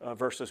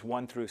verses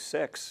 1 through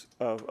 6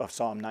 of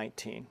Psalm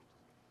 19.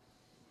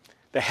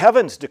 The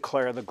heavens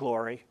declare the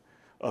glory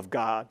of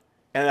God,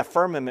 and the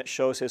firmament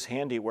shows his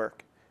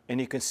handiwork. And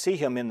you can see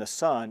him in the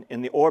sun,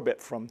 in the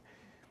orbit from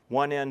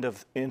one end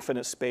of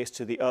infinite space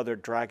to the other,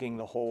 dragging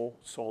the whole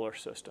solar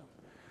system.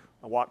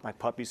 I walk my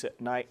puppies at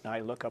night, and I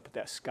look up at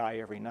that sky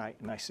every night,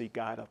 and I see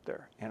God up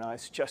there. And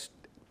it's just,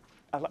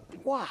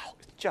 wow,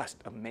 it's just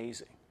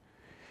amazing.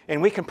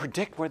 And we can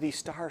predict where these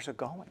stars are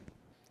going.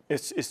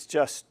 It's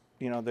just,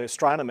 the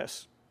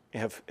astronomers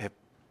have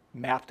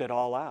mapped it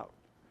all out.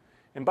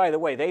 And by the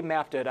way, they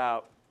mapped it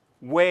out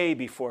way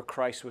before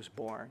Christ was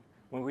born.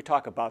 When we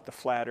talk about the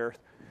flat earth,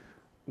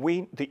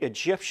 the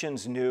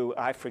Egyptians knew,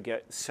 I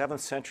forget, 7th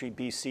century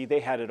BC, they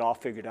had it all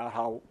figured out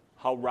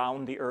how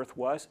round the earth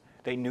was.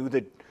 They knew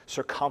the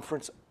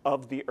circumference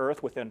of the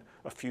earth within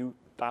a few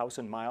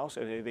thousand miles.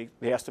 They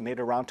estimated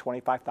around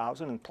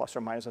 25,000 and plus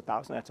or minus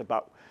 1,000. That's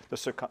about the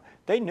circumference.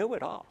 They knew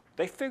it all.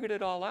 They figured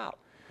it all out.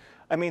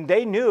 I mean,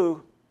 they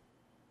knew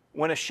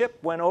when a ship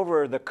went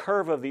over the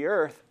curve of the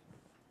earth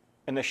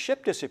and the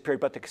ship disappeared,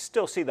 but they could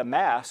still see the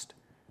mast,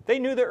 they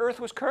knew the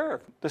earth was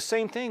curved. The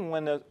same thing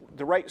when the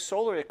right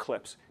solar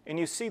eclipse, and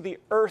you see the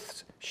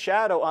earth's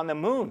shadow on the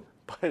moon,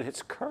 but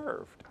it's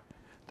curved.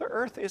 The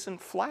earth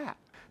isn't flat.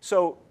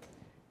 So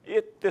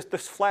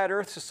this flat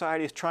earth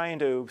society is trying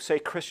to say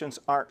Christians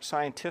aren't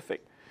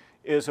scientific,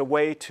 is a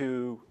way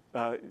to,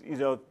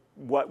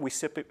 what we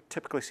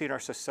typically see in our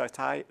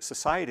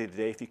society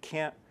today. If you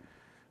can't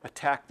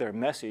attack their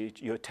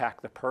message, you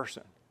attack the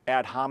person.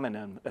 Ad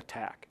hominem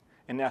attack.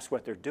 And that's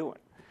what they're doing,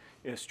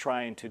 is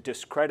trying to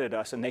discredit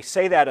us. And they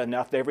say that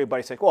enough that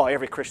everybody's like, well,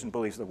 every Christian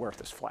believes the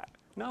earth is flat.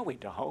 No, we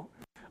don't.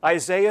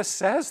 Isaiah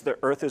says the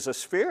earth is a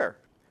sphere.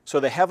 So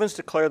the heavens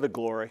declare the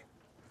glory.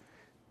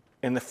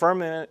 And the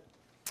firmament,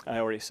 I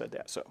already said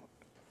that, so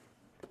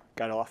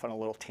got off on a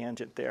little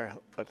tangent there.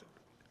 But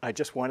I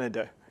just wanted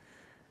to,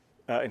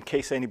 in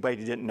case anybody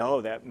didn't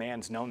know, that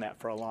man's known that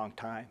for a long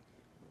time.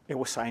 It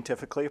was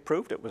scientifically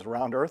approved. It was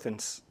around earth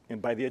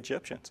and by the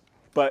Egyptians.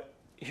 But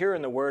here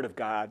in the Word of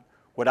God,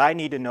 what I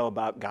need to know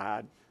about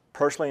God,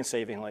 personally and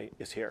savingly,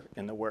 is here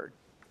in the Word.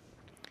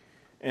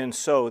 And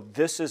so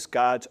this is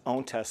God's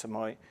own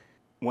testimony.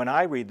 When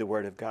I read the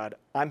Word of God,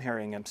 I'm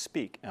hearing him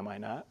speak, am I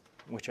not?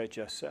 Which I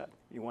just said.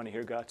 You want to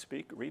hear God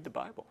speak? Read the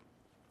Bible.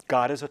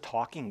 God is a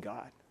talking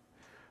God.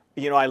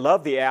 I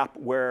love the app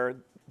where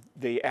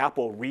the app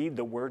will read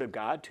the Word of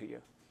God to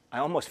you. I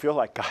almost feel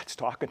like God's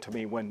talking to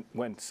me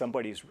when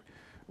somebody's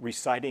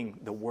reciting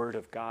the Word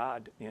of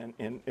God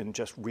and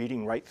just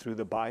reading right through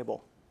the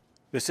Bible.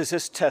 This is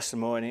his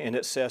testimony, and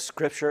it says,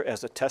 Scripture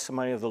as the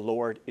testimony of the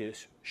Lord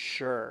is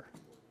sure.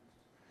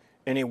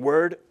 Any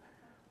word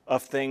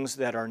of things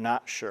that are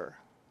not sure.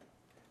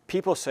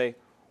 People say,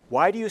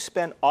 why do you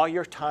spend all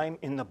your time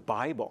in the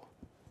Bible?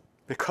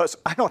 Because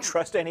I don't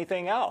trust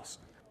anything else.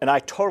 And I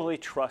totally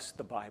trust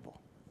the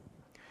Bible.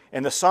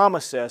 And the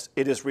psalmist says,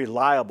 it is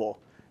reliable,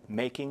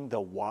 making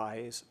the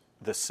wise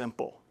the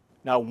simple.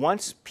 Now,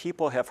 once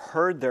people have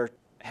heard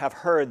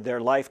their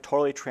life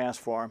totally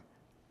transformed,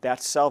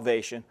 that's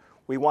salvation.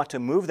 We want to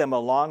move them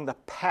along the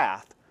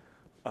path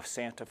of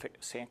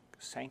sanctification.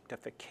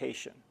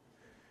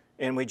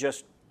 And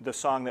the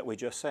song that we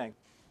just sang,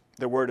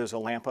 the word is a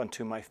lamp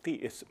unto my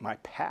feet. It's my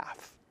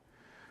path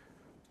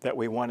that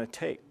we want to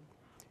take.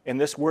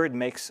 And this word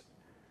makes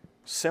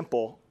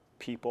simple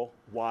people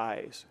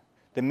wise.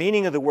 The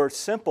meaning of the word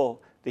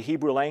simple, the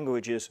Hebrew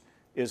language is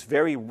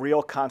very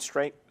real,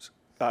 concrete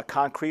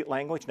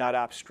language, not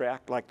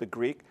abstract like the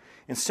Greek.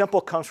 And simple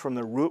comes from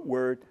the root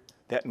word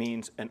that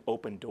means an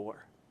open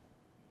door.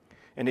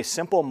 And a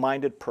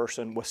simple-minded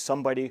person was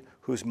somebody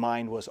whose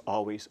mind was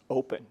always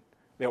open.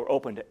 They were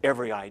open to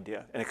every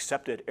idea and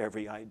accepted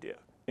every idea.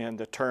 And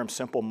the term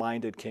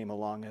simple-minded came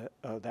along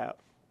that.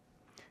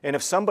 And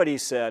if somebody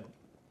said,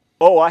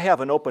 oh, I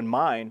have an open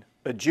mind,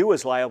 a Jew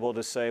is liable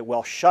to say,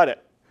 well, shut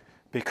it,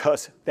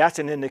 because that's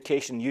an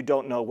indication you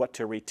don't know what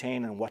to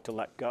retain and what to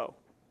let go.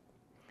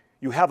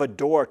 You have a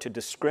door to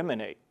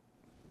discriminate,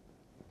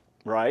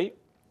 right?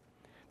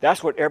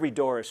 That's what every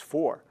door is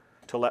for,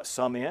 to let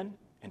some in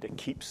and to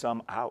keep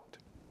some out.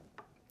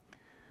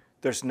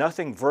 There's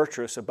nothing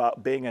virtuous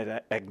about being an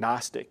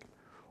agnostic,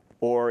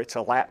 or it's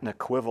a Latin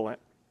equivalent,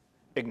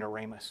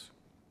 ignoramus,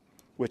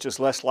 which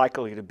is less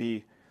likely to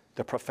be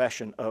the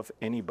profession of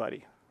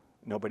anybody.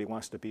 Nobody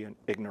wants to be an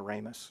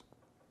ignoramus.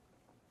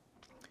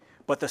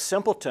 But the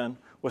simpleton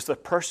was the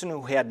person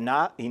who had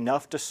not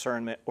enough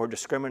discernment or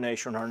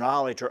discrimination or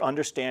knowledge or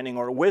understanding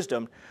or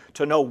wisdom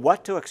to know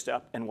what to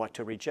accept and what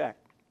to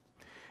reject.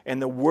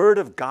 And the Word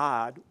of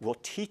God will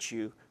teach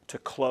you to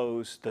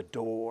close the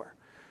door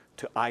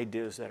to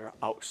ideas that are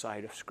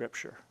outside of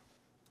Scripture.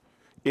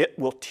 It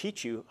will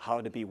teach you how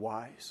to be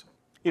wise.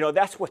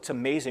 That's what's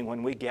amazing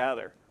when we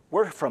gather.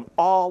 We're from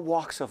all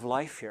walks of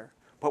life here.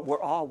 but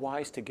we're all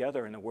wise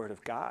together in the Word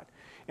of God.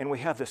 And we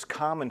have this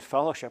common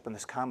fellowship and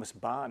this common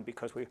bond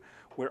because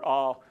we're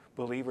all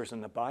believers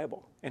in the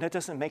Bible. And it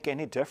doesn't make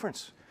any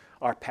difference,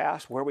 our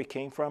past, where we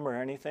came from or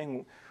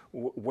anything,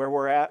 where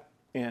we're at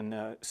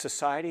in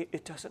society,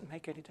 it doesn't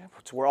make any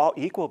difference. We're all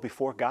equal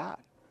before God.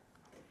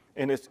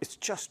 And it's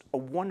just a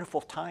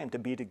wonderful time to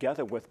be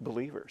together with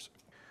believers.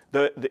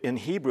 In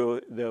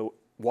Hebrew, the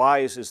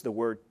wise is the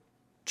word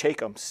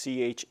chakam,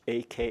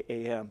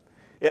 C-H-A-K-A-M.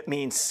 It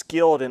means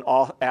skilled in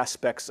all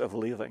aspects of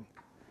living.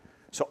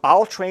 So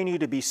I'll train you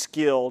to be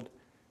skilled,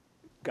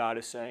 God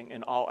is saying,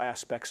 in all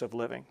aspects of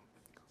living.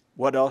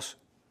 What else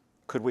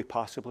could we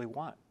possibly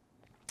want?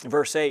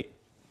 Verse 8,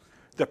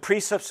 the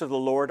precepts of the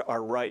Lord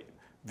are right,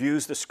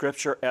 views the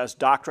Scripture as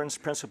doctrines,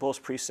 principles,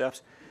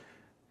 precepts,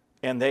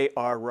 and they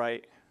are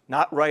right.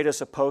 Not right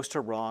as opposed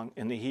to wrong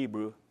in the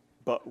Hebrew,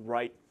 but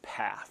right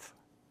path.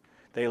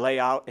 They lay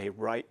out a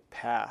right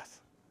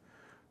path.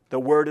 The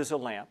Word is a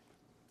lamp.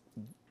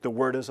 The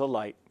Word is a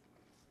light,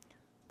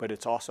 but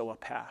it's also a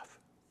path.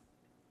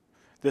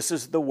 This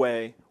is the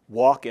way,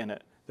 walk in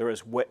it. There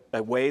is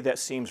a way that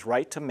seems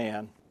right to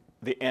man.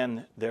 The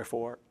end,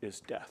 therefore,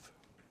 is death.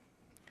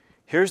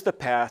 Here's the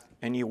path,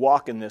 and you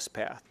walk in this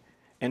path,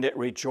 and it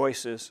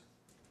rejoices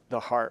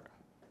the heart.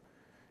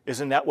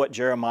 Isn't that what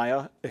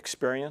Jeremiah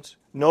experienced?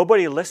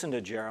 Nobody listened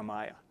to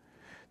Jeremiah.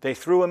 They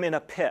threw him in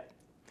a pit.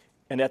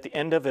 And at the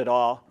end of it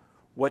all,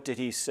 what did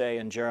he say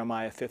in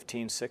Jeremiah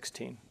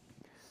 15:16?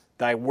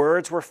 Thy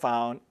words were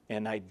found,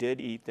 and I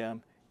did eat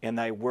them, and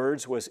thy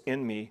words was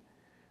in me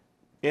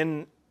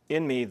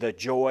the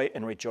joy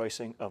and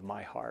rejoicing of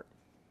my heart.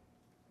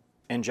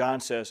 And John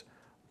says,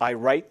 I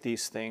write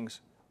these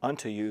things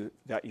unto you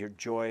that your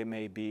joy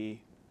may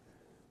be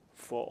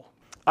full.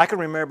 I can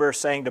remember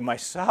saying to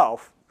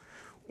myself,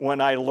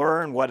 when I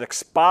learned what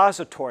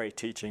expository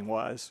teaching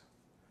was,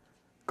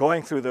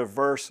 going through the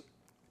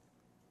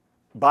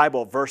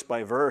Bible verse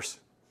by verse,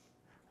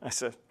 I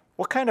said,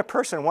 what kind of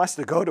person wants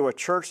to go to a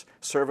church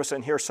service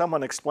and hear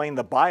someone explain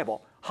the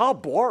Bible? How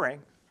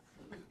boring.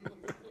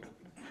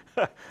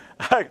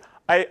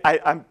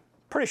 I'm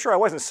pretty sure I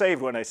wasn't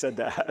saved when I said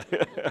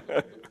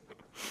that.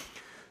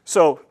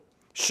 So,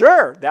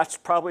 sure, that's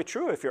probably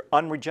true if you're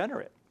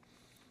unregenerate,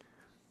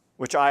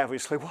 which I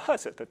obviously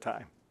was at the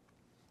time.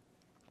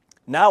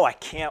 Now I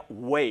can't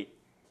wait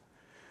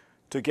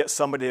to get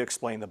somebody to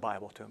explain the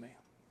Bible to me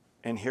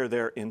and hear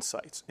their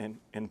insights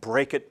and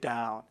break it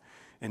down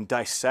and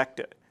dissect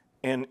it.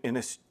 And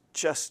it's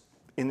just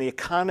in the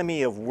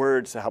economy of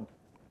words, how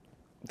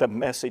the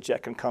message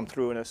that can come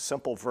through in a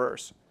simple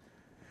verse.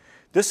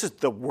 This is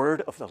the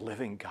word of the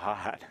living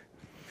God.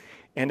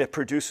 And it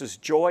produces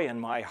joy in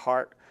my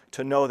heart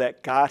to know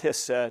that God has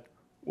said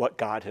what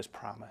God has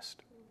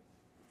promised.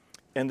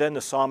 And then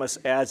the psalmist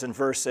adds in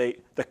verse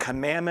 8, the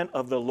commandment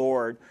of the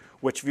Lord,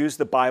 which views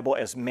the Bible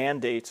as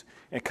mandates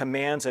and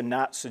commands and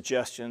not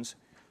suggestions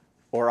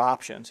or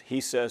options. He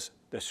says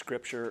the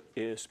Scripture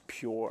is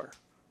pure.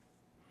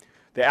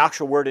 The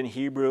actual word in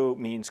Hebrew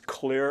means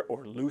clear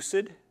or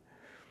lucid.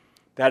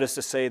 That is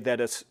to say that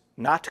it's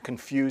not to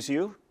confuse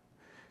you.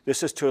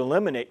 This is to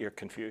eliminate your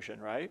confusion,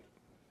 right?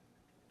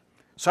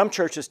 Some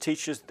churches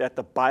teach us that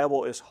the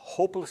Bible is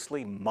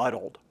hopelessly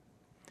muddled.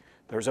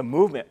 There's a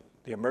movement,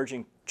 the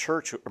emergent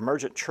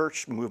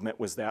church movement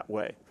was that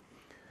way.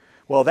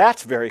 Well,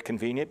 that's very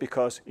convenient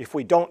because if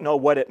we don't know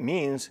what it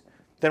means,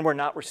 then we're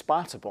not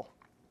responsible.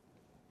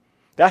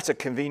 That's a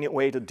convenient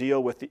way to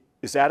deal with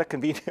is that a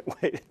convenient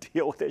way to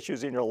deal with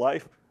issues in your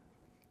life?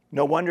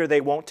 No wonder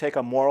they won't take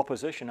a moral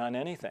position on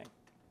anything.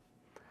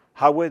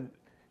 How would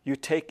you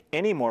take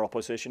any moral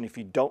position if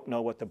you don't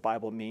know what the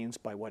Bible means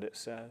by what it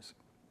says?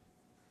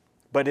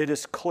 But it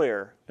is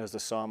clear, as the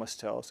psalmist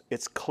tells,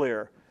 it's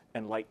clear,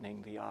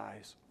 enlightening the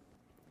eyes.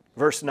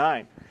 Verse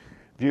 9,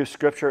 view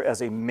Scripture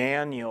as a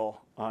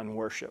manual on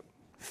worship.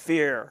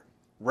 Fear,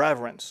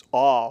 reverence,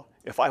 awe.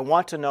 If I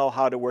want to know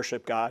how to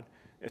worship God,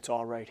 it's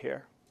all right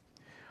here.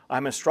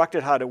 I'm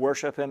instructed how to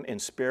worship Him in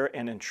spirit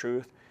and in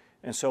truth,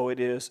 and so it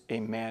is a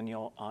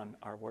manual on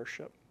our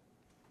worship.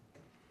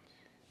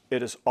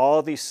 It is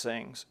all these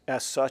things.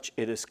 As such,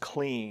 it is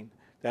clean.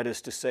 That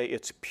is to say,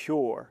 it's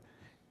pure.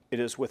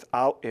 It is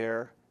without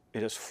error.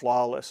 It is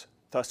flawless.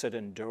 Thus it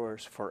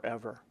endures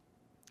forever.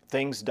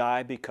 Things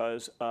die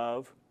because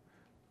of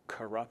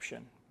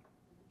corruption,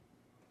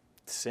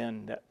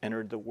 sin that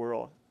entered the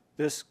world.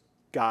 This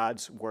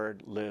God's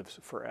word lives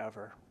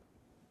forever.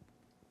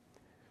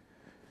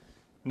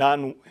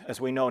 None,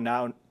 as we know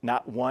now,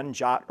 not one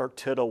jot or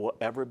tittle will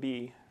ever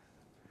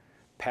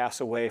pass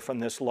away from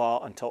this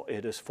law until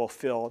it is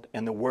fulfilled,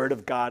 and the word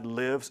of God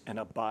lives and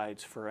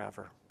abides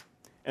forever.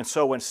 And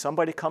so when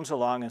somebody comes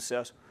along and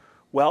says,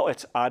 well,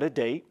 it's out of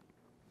date,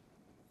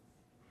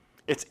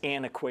 it's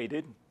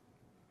antiquated,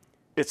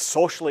 it's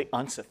socially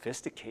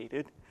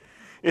unsophisticated,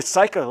 it's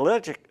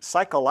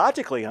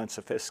psychologically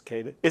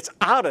unsophisticated, it's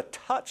out of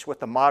touch with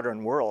the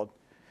modern world,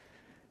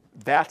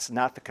 that's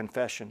not the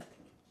confession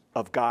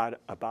of God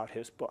about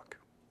His book.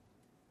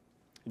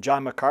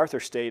 John MacArthur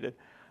stated,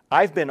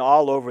 I've been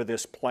all over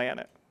this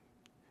planet,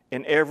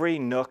 in every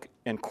nook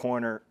and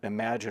corner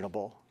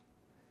imaginable.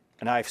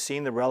 And I've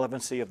seen the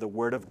relevancy of the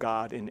Word of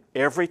God in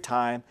every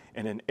time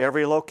and in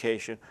every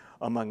location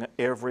among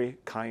every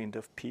kind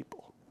of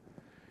people.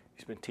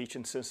 He's been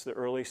teaching since the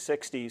early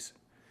 60s,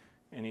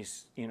 and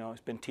he's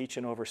been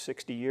teaching over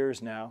 60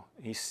 years now.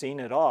 He's seen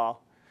it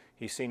all.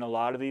 He's seen a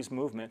lot of these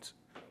movements,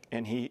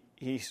 and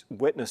he's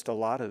witnessed a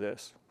lot of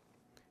this.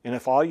 And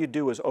if all you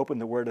do is open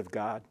the Word of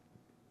God,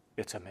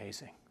 it's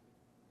amazing.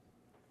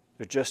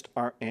 There just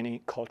aren't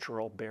any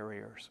cultural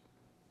barriers.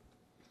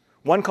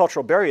 One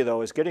cultural barrier,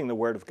 though, is getting the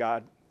Word of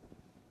God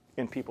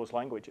in people's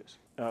languages.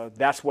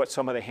 That's what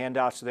some of the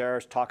handouts there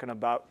is talking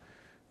about,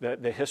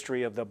 the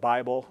history of the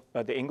Bible,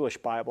 the English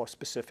Bible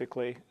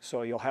specifically.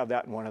 So you'll have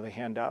that in one of the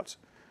handouts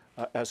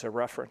as a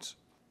reference.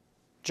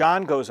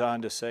 John goes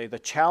on to say,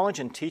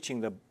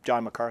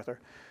 John MacArthur,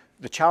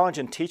 the challenge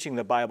in teaching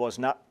the Bible is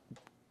not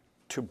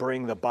to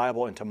bring the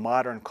Bible into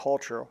modern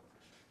culture.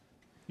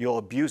 You'll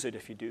abuse it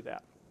if you do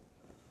that.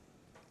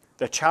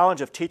 The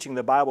challenge of teaching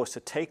the Bible is to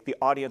take the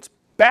audience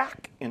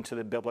back into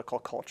the biblical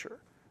culture,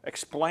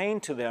 explain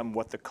to them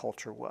what the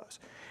culture was,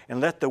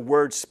 and let the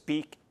Word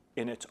speak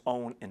in its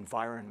own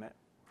environment.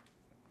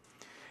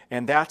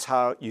 And that's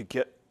how you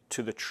get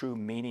to the true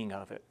meaning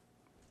of it.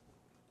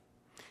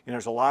 And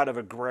there's a lot of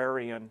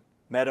agrarian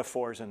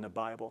metaphors in the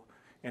Bible,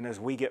 and as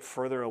we get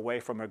further away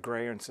from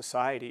agrarian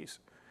societies,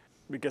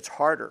 it gets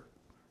harder,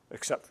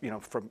 except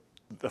from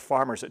the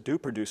farmers that do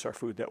produce our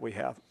food that we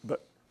have.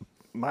 But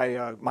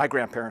my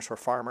grandparents were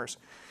farmers,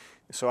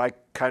 so I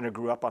kind of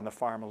grew up on the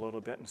farm a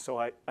little bit, and so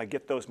I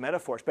get those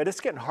metaphors. But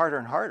it's getting harder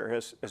and harder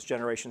as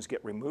generations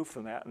get removed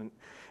from that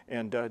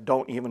and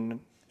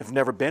have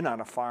never been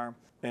on a farm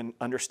and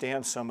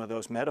understand some of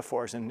those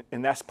metaphors. And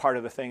that's part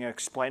of the thing,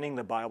 explaining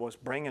the Bible is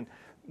bringing,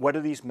 what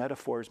do these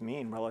metaphors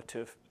mean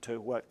relative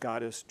to what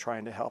God is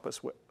trying to help us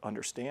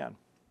understand.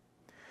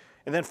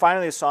 And then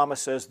finally the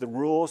psalmist says, the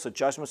rules, the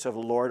judgments of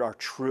the Lord are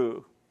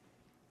true.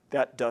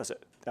 That does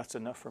it. That's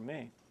enough for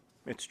me.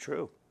 It's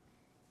true.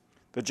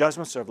 The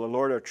judgments of the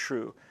Lord are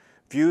true.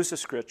 Views of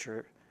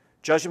Scripture.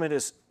 Judgment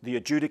is the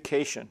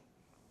adjudication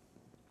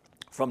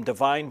from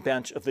divine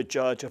bench of the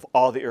judge of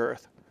all the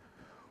earth.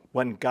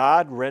 When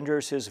God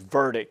renders his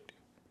verdict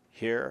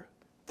here,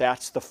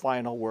 that's the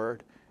final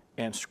word,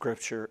 and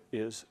Scripture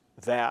is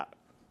that.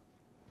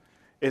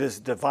 It is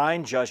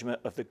divine judgment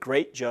of the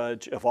great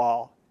judge of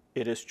all.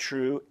 It is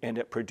true, and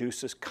it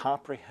produces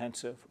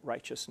comprehensive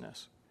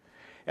righteousness.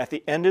 At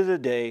the end of the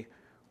day,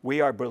 we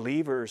are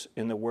believers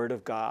in the Word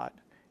of God.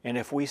 And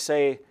if we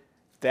say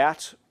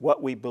that's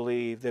what we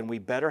believe, then we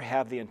better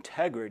have the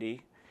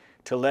integrity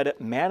to let it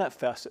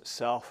manifest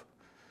itself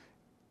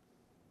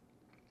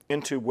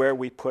into where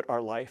we put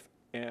our life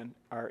and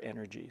our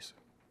energies.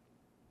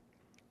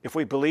 If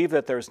we believe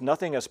that there is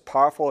nothing as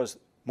powerful as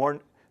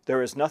the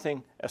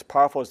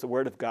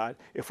Word of God,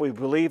 if we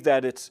believe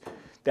that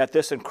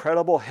this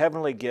incredible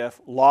heavenly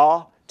gift,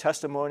 law,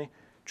 testimony,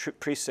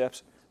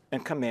 precepts,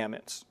 and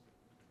commandments,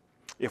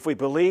 if we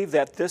believe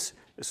that this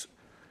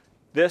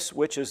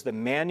which is the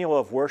manual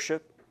of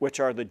worship, which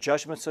are the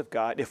judgments of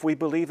God, if we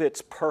believe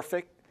it's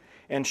perfect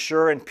and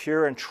sure and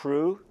pure and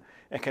true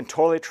and can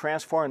totally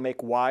transform and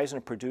make wise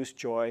and produce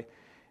joy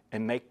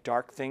and make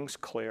dark things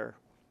clear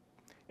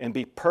and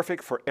be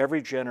perfect for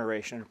every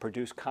generation and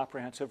produce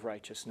comprehensive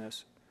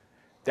righteousness,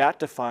 that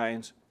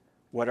defines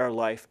what our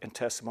life and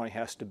testimony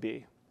has to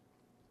be.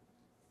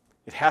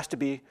 It has to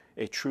be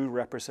a true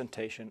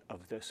representation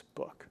of this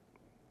book.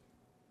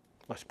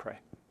 Let's pray.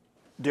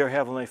 Dear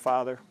Heavenly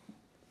Father,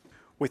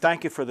 we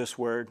thank you for this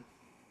word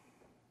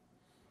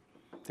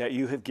that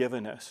you have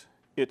given us.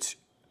 It's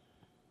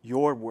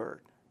your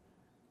word.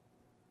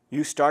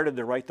 You started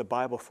to write the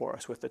Bible for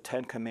us with the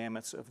 10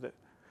 Commandments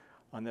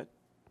on the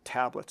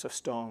tablets of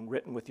stone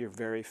written with your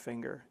very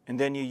finger. And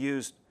then you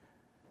used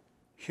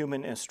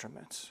human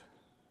instruments,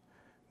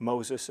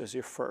 Moses as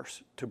your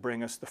first, to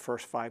bring us the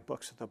first 5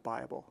 books of the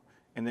Bible.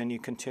 And then you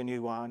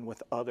continue on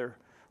with other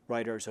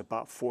writers,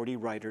 about 40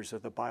 writers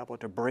of the Bible,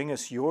 to bring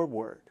us your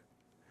word,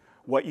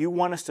 what you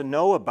want us to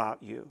know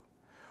about you,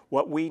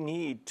 what we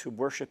need to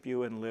worship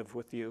you and live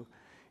with you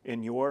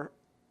in your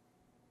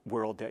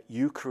world that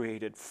you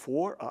created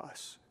for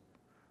us,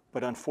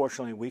 but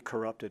unfortunately we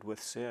corrupted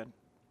with sin.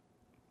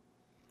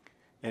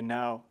 And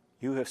now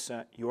you have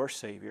sent your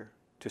Savior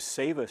to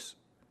save us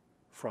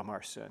from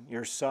our sin,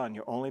 your Son,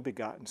 your only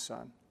begotten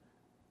Son,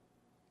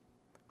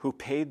 who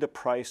paid the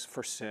price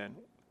for sin.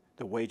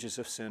 The wages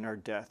of sin are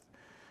death,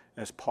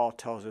 as Paul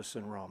tells us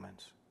in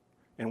Romans.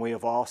 And we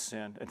have all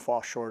sinned and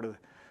fall short of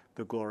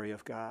the glory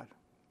of God.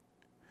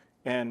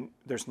 And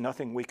there's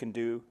nothing we can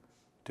do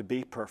to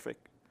be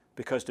perfect,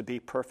 because to be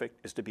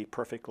perfect is to be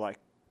perfect like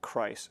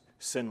Christ,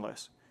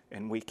 sinless,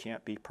 and we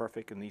can't be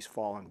perfect in these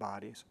fallen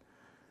bodies.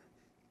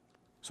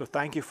 So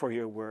thank you for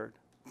your word.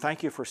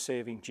 Thank you for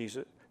sending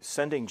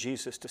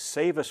Jesus to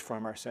save us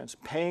from our sins,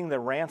 paying the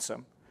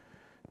ransom,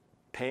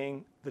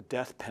 paying the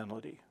death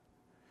penalty,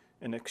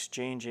 and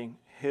exchanging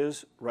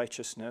his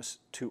righteousness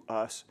to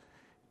us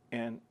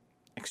and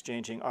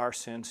exchanging our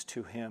sins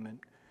to him.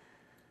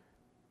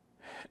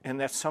 And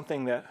that's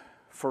something that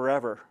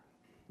forever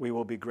we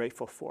will be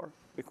grateful for.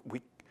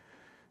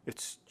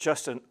 It's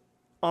just an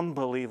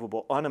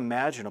unbelievable,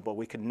 unimaginable.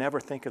 We could never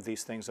think of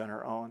these things on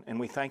our own. And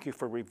we thank you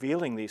for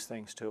revealing these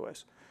things to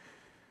us.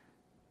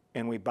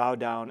 And we bow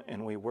down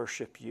and we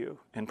worship you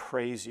and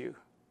praise you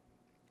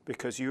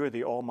because you are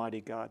the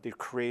Almighty God, the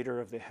creator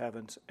of the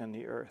heavens and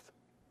the earth.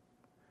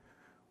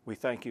 We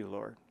thank you,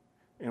 Lord.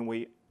 And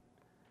we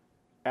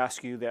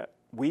ask you that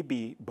we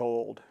be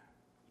bold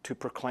to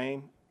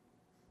proclaim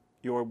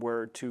your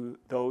word to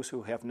those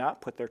who have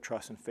not put their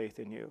trust and faith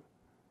in you.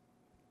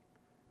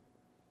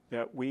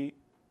 That we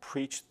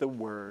preach the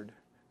word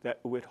that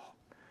would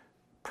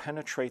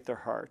penetrate their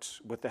hearts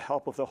with the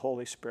help of the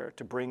Holy Spirit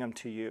to bring them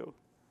to you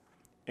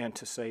and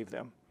to save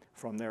them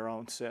from their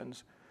own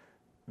sins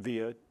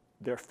via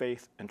their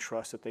faith and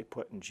trust that they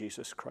put in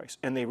Jesus Christ.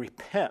 And they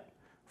repent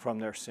from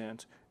their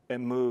sins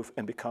and move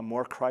and become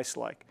more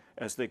Christ-like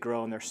as they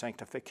grow in their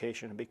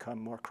sanctification and become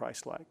more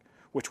Christ-like,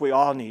 which we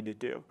all need to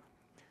do.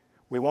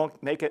 We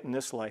won't make it in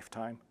this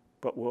lifetime,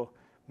 but we'll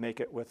make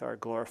it with our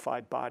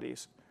glorified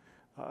bodies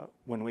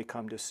when we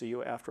come to see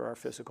you after our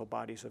physical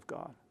bodies have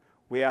gone.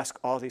 We ask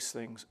all these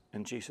things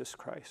in Jesus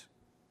Christ.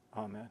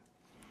 Amen.